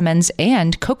 essential vitamins,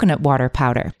 and coconut water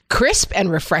powder. Crisp and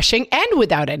refreshing and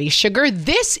without any sugar,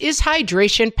 this is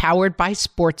hydration powered by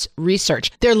Sports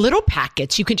Research. They're little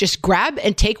packets you can just grab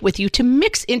and take with you to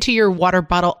mix into your water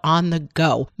bottle on the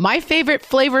go. My favorite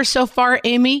flavor so far,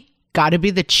 Amy, gotta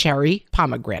be the cherry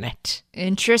pomegranate.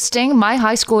 Interesting. My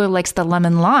high schooler likes the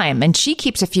lemon lime, and she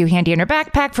keeps a few handy in her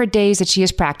backpack for days that she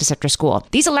has practice after school.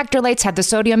 These electrolytes have the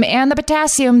sodium and the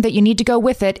potassium that you need to go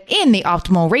with it in the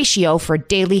optimal ratio for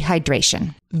daily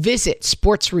hydration. Visit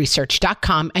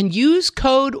sportsresearch.com and use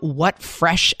code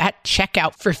WhatFresh at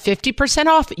checkout for 50%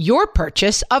 off your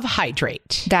purchase of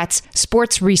Hydrate. That's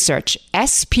Sports Research,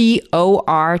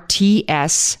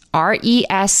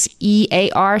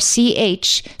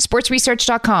 SportsResearch,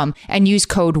 sportsresearch.com, and use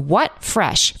code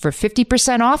WhatFresh for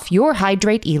 50% off your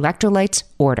Hydrate electrolytes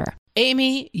order.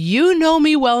 Amy, you know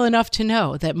me well enough to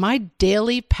know that my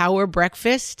daily power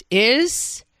breakfast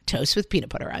is toast with peanut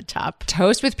butter on top.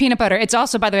 Toast with peanut butter. It's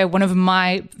also, by the way, one of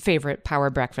my favorite power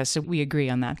breakfasts. So we agree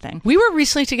on that thing. We were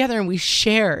recently together and we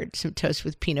shared some toast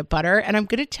with peanut butter. And I'm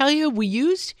going to tell you, we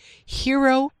used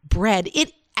Hero bread.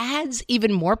 It adds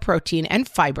even more protein and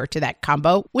fiber to that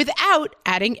combo without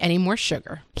adding any more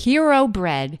sugar. Hero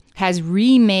bread has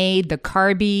remade the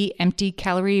carby, empty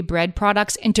calorie bread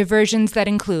products into versions that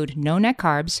include no net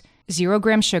carbs, 0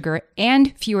 gram sugar,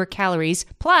 and fewer calories,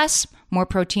 plus more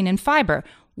protein and fiber,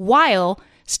 while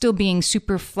still being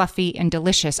super fluffy and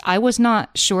delicious. I was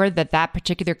not sure that that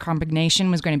particular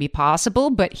combination was going to be possible,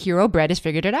 but Hero Bread has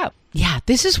figured it out. Yeah,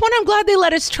 this is one I'm glad they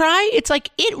let us try. It's like,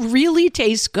 it really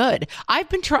tastes good. I've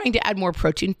been trying to add more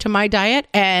protein to my diet,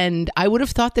 and I would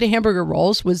have thought that a hamburger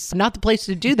rolls was not the place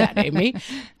to do that, Amy.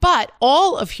 But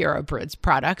all of Hero Bread's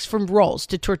products, from rolls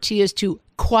to tortillas to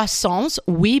croissants,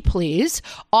 we please,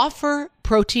 offer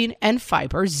protein and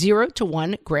fiber, 0 to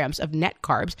 1 grams of net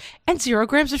carbs, and 0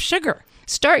 grams of sugar.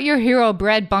 Start your Hero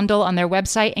Bread bundle on their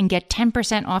website and get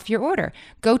 10% off your order.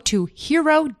 Go to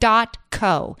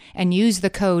hero.co and use the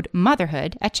code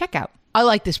motherhood at checkout. I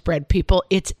like this bread, people.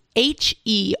 It's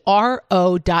HERO.co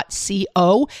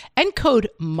and code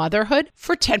motherhood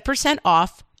for 10%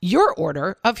 off your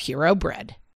order of Hero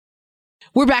Bread.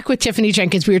 We're back with Tiffany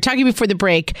Jenkins. We were talking before the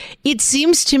break. It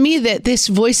seems to me that this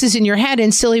voices in your head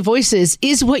and silly voices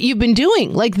is what you've been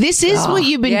doing. Like, this is what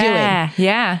you've been doing.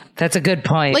 Yeah. That's a good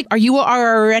point. Like, you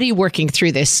are already working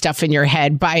through this stuff in your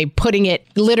head by putting it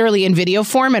literally in video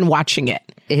form and watching it.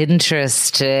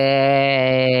 Interesting.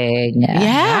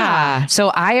 Yeah. So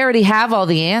I already have all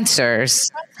the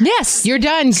answers. Yes. You're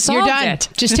done. You're done. It.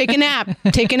 Just take a nap.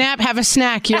 Take a nap. Have a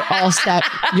snack. You're all set.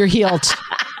 You're healed.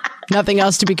 Nothing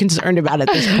else to be concerned about at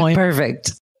this point.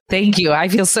 Perfect. Thank you. I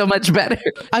feel so much better.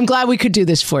 I'm glad we could do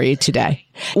this for you today.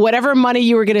 Whatever money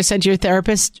you were going to send your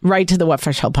therapist, write to the What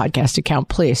Fresh Hell podcast account,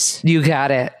 please. You got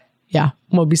it. Yeah,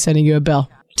 we'll be sending you a bill.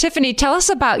 Tiffany, tell us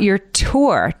about your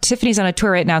tour. Tiffany's on a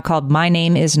tour right now called My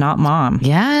Name Is Not Mom.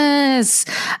 Yes.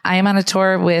 I am on a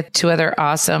tour with two other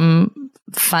awesome,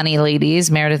 funny ladies,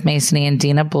 Meredith Masony and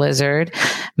Dina Blizzard.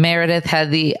 Meredith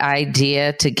had the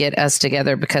idea to get us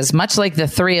together because much like the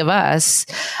three of us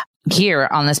here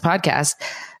on this podcast,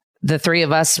 the three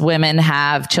of us women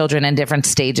have children in different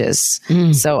stages.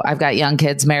 So I've got young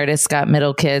kids, Meredith's got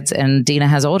middle kids, and Dina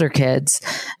has older kids.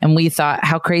 And we thought,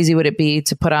 how crazy would it be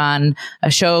to put on a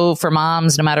show for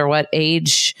moms, no matter what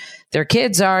age their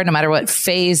kids are, no matter what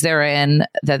phase they're in,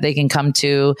 that they can come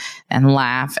to and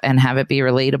laugh and have it be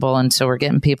relatable. And so we're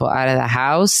getting people out of the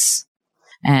house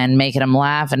and making them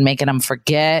laugh and making them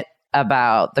forget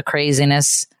about the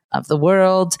craziness of the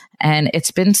world. And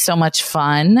it's been so much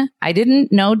fun. I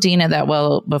didn't know Dina that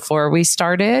well before we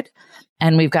started,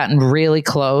 and we've gotten really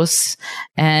close,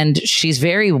 and she's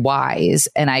very wise.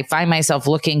 And I find myself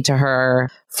looking to her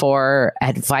for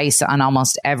advice on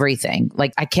almost everything.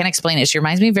 Like, I can't explain it. She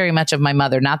reminds me very much of my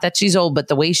mother. Not that she's old, but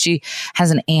the way she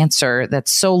has an answer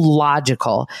that's so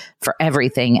logical for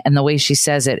everything. And the way she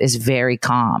says it is very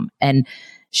calm. And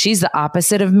she's the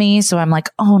opposite of me. So I'm like,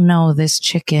 oh no, this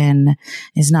chicken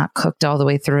is not cooked all the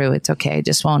way through. It's okay. I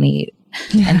just won't eat.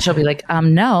 And she'll be like,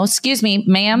 no, excuse me,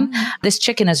 ma'am, this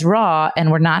chicken is raw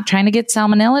and we're not trying to get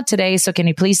salmonella today. So can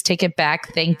you please take it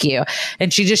back? Thank you.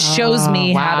 And she just shows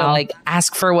me how to like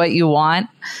ask for what you want.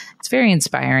 It's very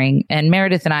inspiring. And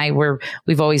Meredith and I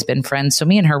we've always been friends. So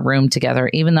me and her room together,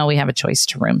 even though we have a choice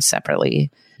to room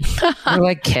separately. We're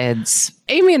like kids.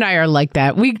 Amy and I are like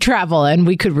that. We travel and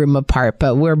we could room apart,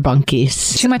 but we're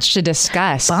bunkies. Too much to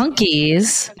discuss.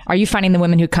 Bunkies. Are you finding the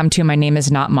women who come to My Name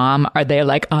Is Not Mom, are they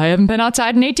like, I haven't been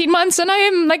outside in 18 months and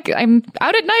I'm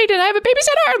out at night and I have a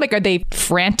babysitter? Like, are they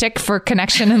frantic for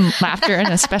connection and laughter in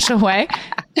a special way?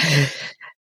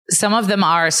 Some of them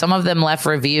are. Some of them left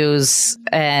reviews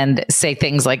and say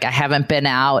things like, I haven't been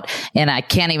out and I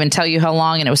can't even tell you how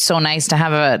long. And it was so nice to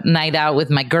have a night out with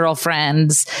my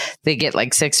girlfriends. They get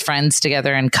like 6 friends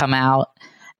together and come out.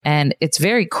 And it's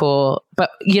very cool.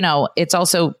 But, you know, it's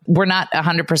also, we're not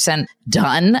 100%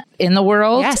 done in the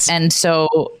world. Yes. And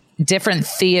so different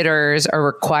theaters are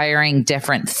requiring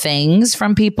different things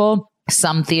from people.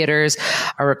 Some theaters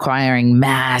are requiring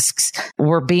masks.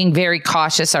 We're being very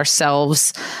cautious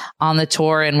ourselves on the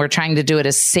tour, and we're trying to do it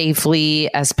as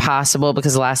safely as possible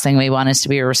because the last thing we want is to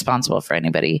be responsible for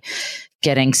anybody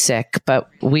getting sick. But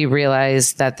we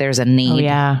realize that there's a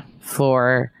need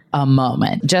for a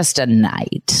moment, just a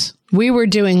night. We were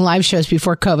doing live shows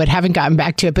before COVID, haven't gotten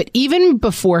back to it. But even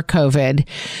before COVID,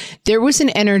 there was an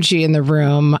energy in the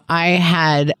room. I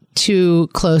had 2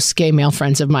 close gay male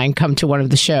friends of mine come to one of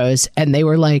the shows and they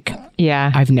were like,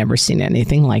 yeah, I've never seen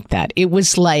anything like that. It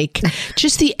was like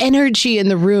just the energy in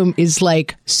the room is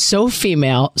like so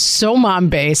female, so mom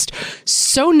based,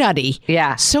 so nutty.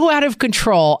 Yeah. So out of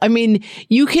control. I mean,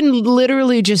 you can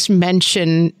literally just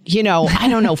mention, you know, I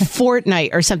don't know,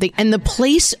 Fortnite or something. And the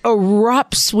place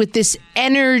erupts with this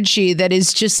energy that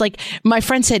is just like, my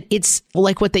friend said, it's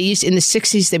like what they used in the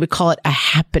 60s. They would call it a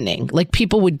happening. Like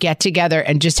people would get together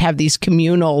and just have these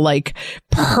communal like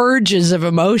purges of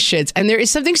emotions. And there is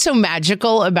something so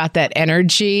magical about that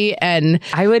energy. And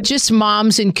I would just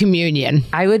moms in communion.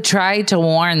 I would try to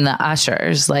warn the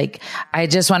ushers. Like, I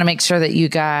just want to make sure that you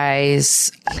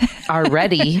guys are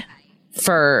ready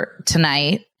for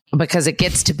tonight, because it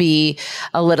gets to be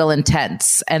a little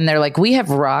intense. And they're like, we have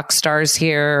rock stars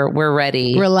here. We're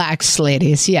ready. Relax,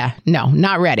 ladies. Yeah. No,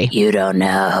 not ready. You don't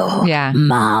know. Yeah.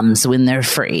 Moms when they're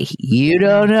free. You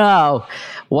don't know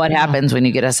what happens when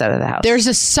you get us out of the house. There's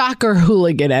a soccer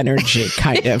hooligan energy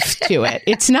kind of to it.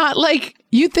 It's not like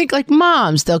you think like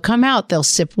moms, they'll come out, they'll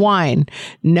sip wine.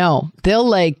 No,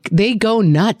 they go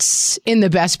nuts in the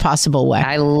best possible way.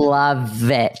 I love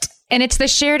it. And it's the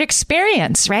shared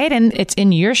experience, right? And it's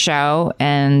in your show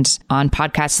and on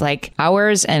podcasts like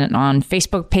ours and on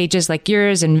Facebook pages like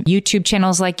yours and YouTube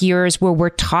channels like yours, where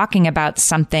we're talking about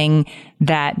something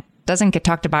that doesn't get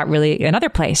talked about really in other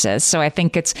places. So I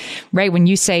think it's right when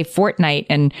you say Fortnite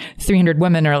and 300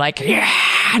 women are like, yeah,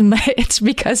 and it's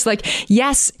because like,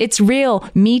 yes, it's real.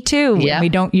 Me too. Yeah. We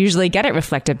don't usually get it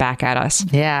reflected back at us.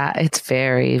 Yeah, it's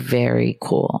very, very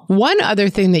cool. One other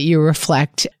thing that you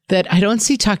reflect that I don't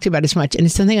see talked about as much, and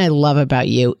it's something I love about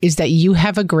you, is that you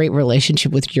have a great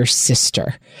relationship with your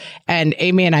sister. And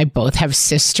Amy and I both have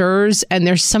sisters, and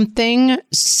there's something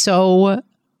so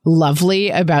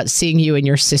lovely about seeing you and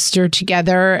your sister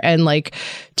together. And like,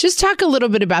 just talk a little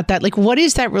bit about that. Like, what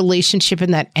is that relationship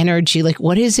and that energy? Like,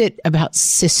 what is it about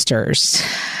sisters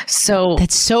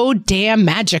that's so damn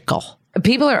magical?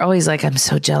 People are always like, I'm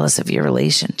so jealous of your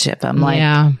relationship. I'm like,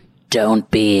 yeah. don't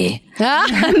be.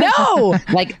 No.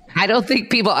 Like, I don't think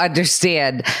people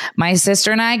understand. My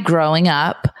sister and I growing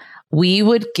up, we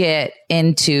would get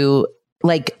into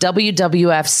like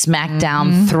WWF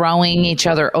SmackDown, throwing each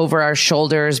other over our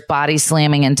shoulders, body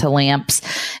slamming into lamps.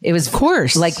 It was, of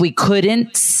course, like we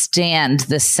couldn't stand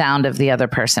the sound of the other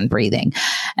person breathing.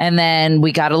 And then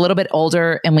we got a little bit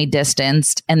older and we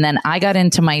distanced. And then I got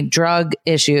into my drug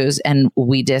issues and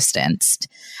we distanced.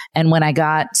 And when I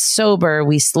got sober,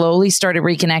 we slowly started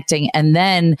reconnecting. And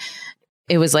then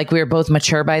it was like we were both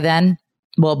mature by then.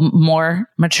 Well, more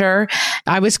mature.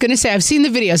 I was going to say, I've seen the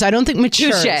videos. I don't think mature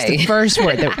is the first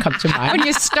word that would come to mind. When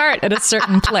you start at a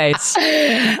certain place.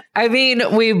 I mean,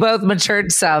 we both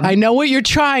matured some. I know what you're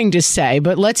trying to say,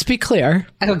 but let's be clear.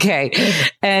 Okay.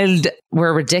 And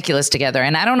we're ridiculous together.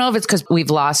 And I don't know if it's because we've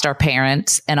lost our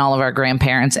parents and all of our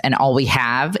grandparents and all we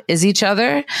have is each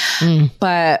other,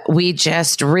 but we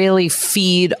just really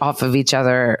feed off of each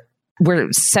other.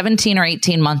 We're 17 or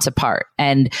 18 months apart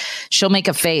and she'll make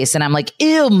a face and I'm like,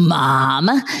 ew, mom.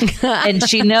 And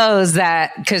she knows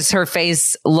that because her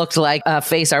face looked like a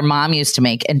face our mom used to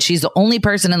make. And she's the only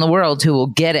person in the world who will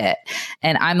get it.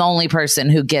 And I'm the only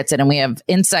person who gets it. And we have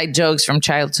inside jokes from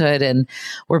childhood and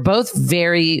we're both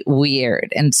very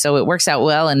weird. And so it works out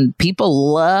well. And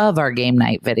people love our game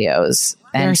night videos.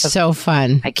 And they're so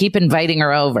fun. I keep inviting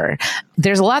her over.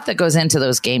 There's a lot that goes into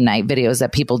those game night videos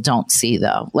that people don't see,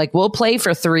 though. Like, we'll play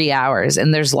for 3 hours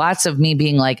and there's lots of me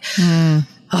being like,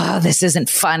 oh, this isn't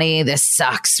funny. This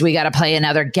sucks. We got to play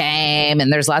another game.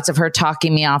 And there's lots of her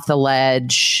talking me off the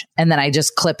ledge. And then I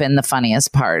just clip in the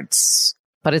funniest parts.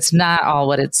 But it's not all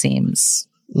what it seems.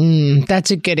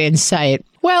 That's a good insight.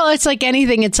 Well, it's like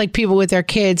anything. It's like people with their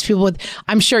kids, people with,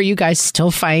 I'm sure you guys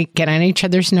still fight, get on each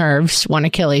other's nerves, want to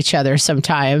kill each other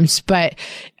sometimes. But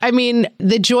I mean,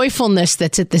 the joyfulness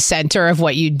that's at the center of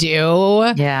what you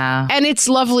do. Yeah. And it's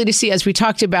lovely to see, as we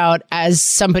talked about, as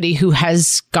somebody who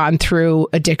has gone through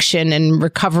addiction and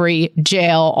recovery,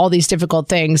 jail, all these difficult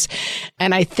things.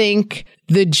 And I think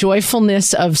the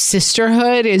joyfulness of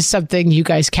sisterhood is something you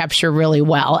guys capture really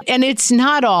well. And it's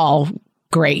not all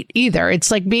great either. It's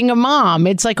like being a mom.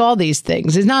 It's like all these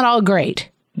things. It's not all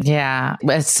great. Yeah.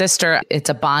 As sister, it's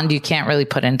a bond you can't really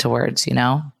put into words, you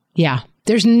know? Yeah.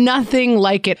 There's nothing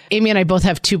like it. Amy and I both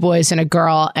have 2 boys and a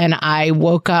girl. And I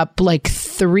woke up like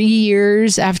 3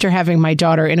 years after having my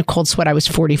daughter in a cold sweat. I was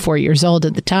 44 years old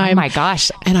at the time. Oh my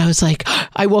gosh. And I was like,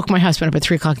 I woke my husband up at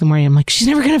 3 o'clock in the morning. I'm like, she's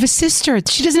never going to have a sister.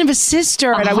 She doesn't have a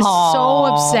sister. And I was so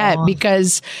upset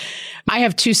because I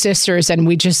have 2 sisters and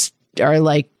we just are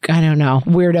like, I don't know,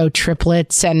 weirdo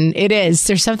triplets. And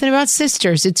there's something about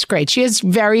sisters. It's great. She has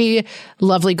very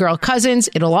lovely girl cousins.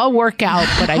 It'll all work out,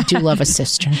 but I do love a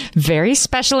sister. Very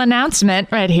special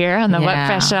announcement right here on the What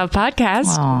Fresh Show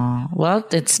podcast. Oh, well,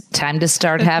 it's time to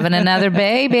start having another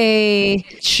baby.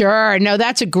 Sure. No,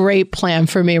 that's a great plan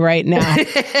for me right now.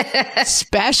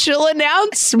 Special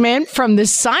announcement from the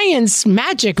Science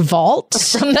Magic Vault.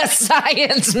 From the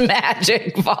Science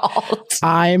Magic Vault.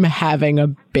 I'm having a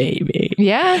baby.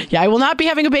 Yeah. Yeah, I will not be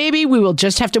having a baby. We will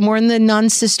just have to mourn the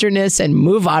non-sisterness and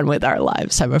move on with our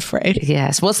lives, I'm afraid.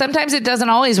 Yes. Well, sometimes it doesn't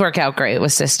always work out great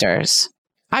with sisters.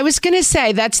 I was going to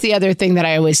say, that's the other thing that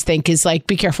I always think is like,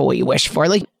 be careful what you wish for.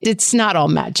 Like, it's not all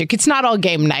magic. It's not all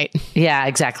game night. Yeah,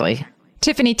 exactly.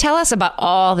 Tiffany, tell us about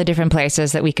all the different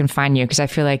places that we can find you, because I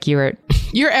feel like you're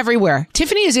everywhere.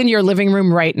 Tiffany is in your living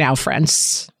room right now,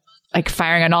 friends. Like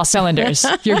firing on all cylinders.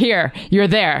 You're here. You're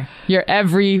there. You're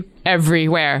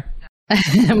everywhere.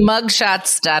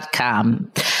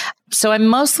 Mugshots.com. So I'm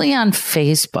mostly on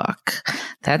Facebook.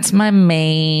 That's my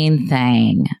main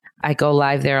thing. I go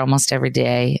live there almost every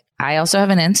day. I also have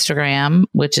an Instagram,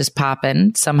 which is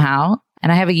popping somehow.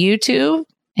 And I have a YouTube.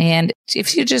 And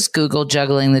if you just Google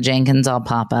Juggling the Jenkins, I'll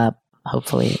pop up,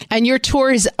 hopefully. And your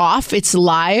tour is off. It's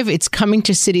live. It's coming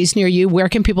to cities near you. Where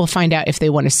can people find out if they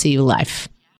want to see you live?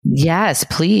 Yes,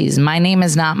 please. My name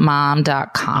is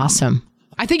notmom.com. Awesome.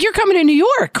 I think you're coming to New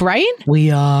York, right?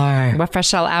 We are. What Fresh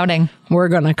Show outing. We're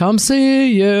going to come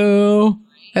see you.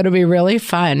 It'll be really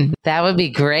fun. That would be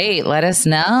great. Let us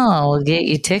know. We'll get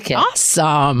you tickets.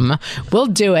 Awesome. We'll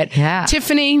do it. Yeah.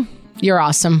 Tiffany, you're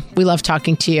awesome. We love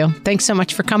talking to you. Thanks so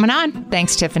much for coming on.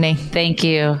 Thanks, Tiffany. Thank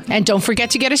you. And don't forget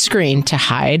to get a screen to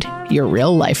hide your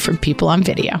real life from people on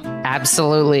video.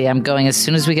 Absolutely. I'm going as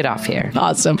soon as we get off here.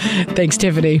 Awesome. Thanks,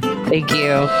 Tiffany. Thank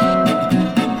you.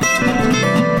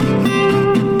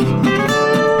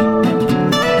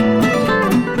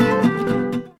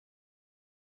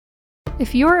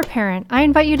 If you're a parent, I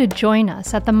invite you to join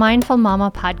us at the Mindful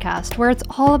Mama podcast, where it's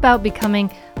all about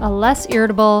becoming a less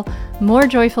irritable, more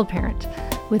joyful parent.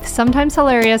 With sometimes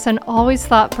hilarious and always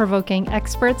thought-provoking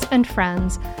experts and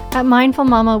friends, at Mindful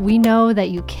Mama, we know that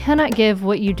you cannot give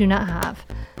what you do not have.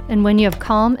 And when you have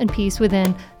calm and peace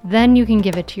within, then you can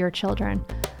give it to your children.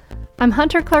 I'm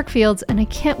Hunter Clark Fields, and I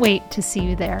can't wait to see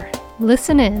you there.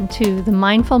 Listen in to the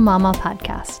Mindful Mama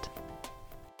podcast.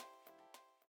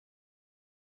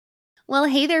 Well,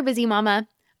 hey there, busy mama.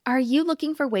 Are you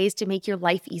looking for ways to make your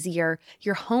life easier,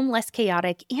 your home less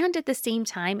chaotic, and at the same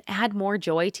time add more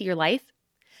joy to your life?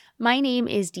 My name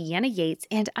is Deanna Yates,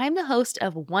 and I'm the host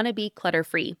of Wanna Be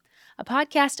Clutter-Free, a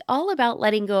podcast all about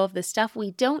letting go of the stuff we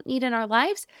don't need in our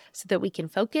lives so that we can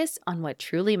focus on what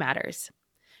truly matters.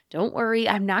 Don't worry,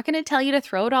 I'm not going to tell you to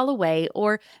throw it all away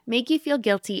or make you feel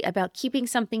guilty about keeping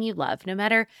something you love, no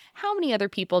matter how many other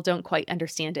people don't quite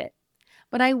understand it.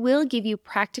 But I will give you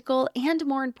practical and,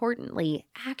 more importantly,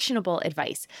 actionable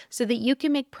advice so that you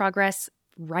can make progress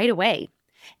right away.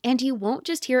 And you won't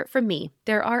just hear it from me.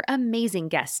 There are amazing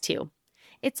guests too.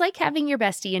 It's like having your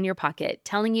bestie in your pocket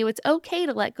telling you it's okay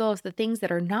to let go of the things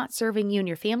that are not serving you and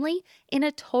your family in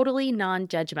a totally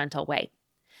non-judgmental way.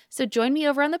 So join me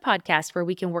over on the podcast where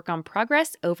we can work on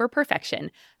progress over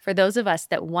perfection for those of us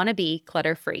that want to be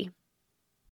clutter-free.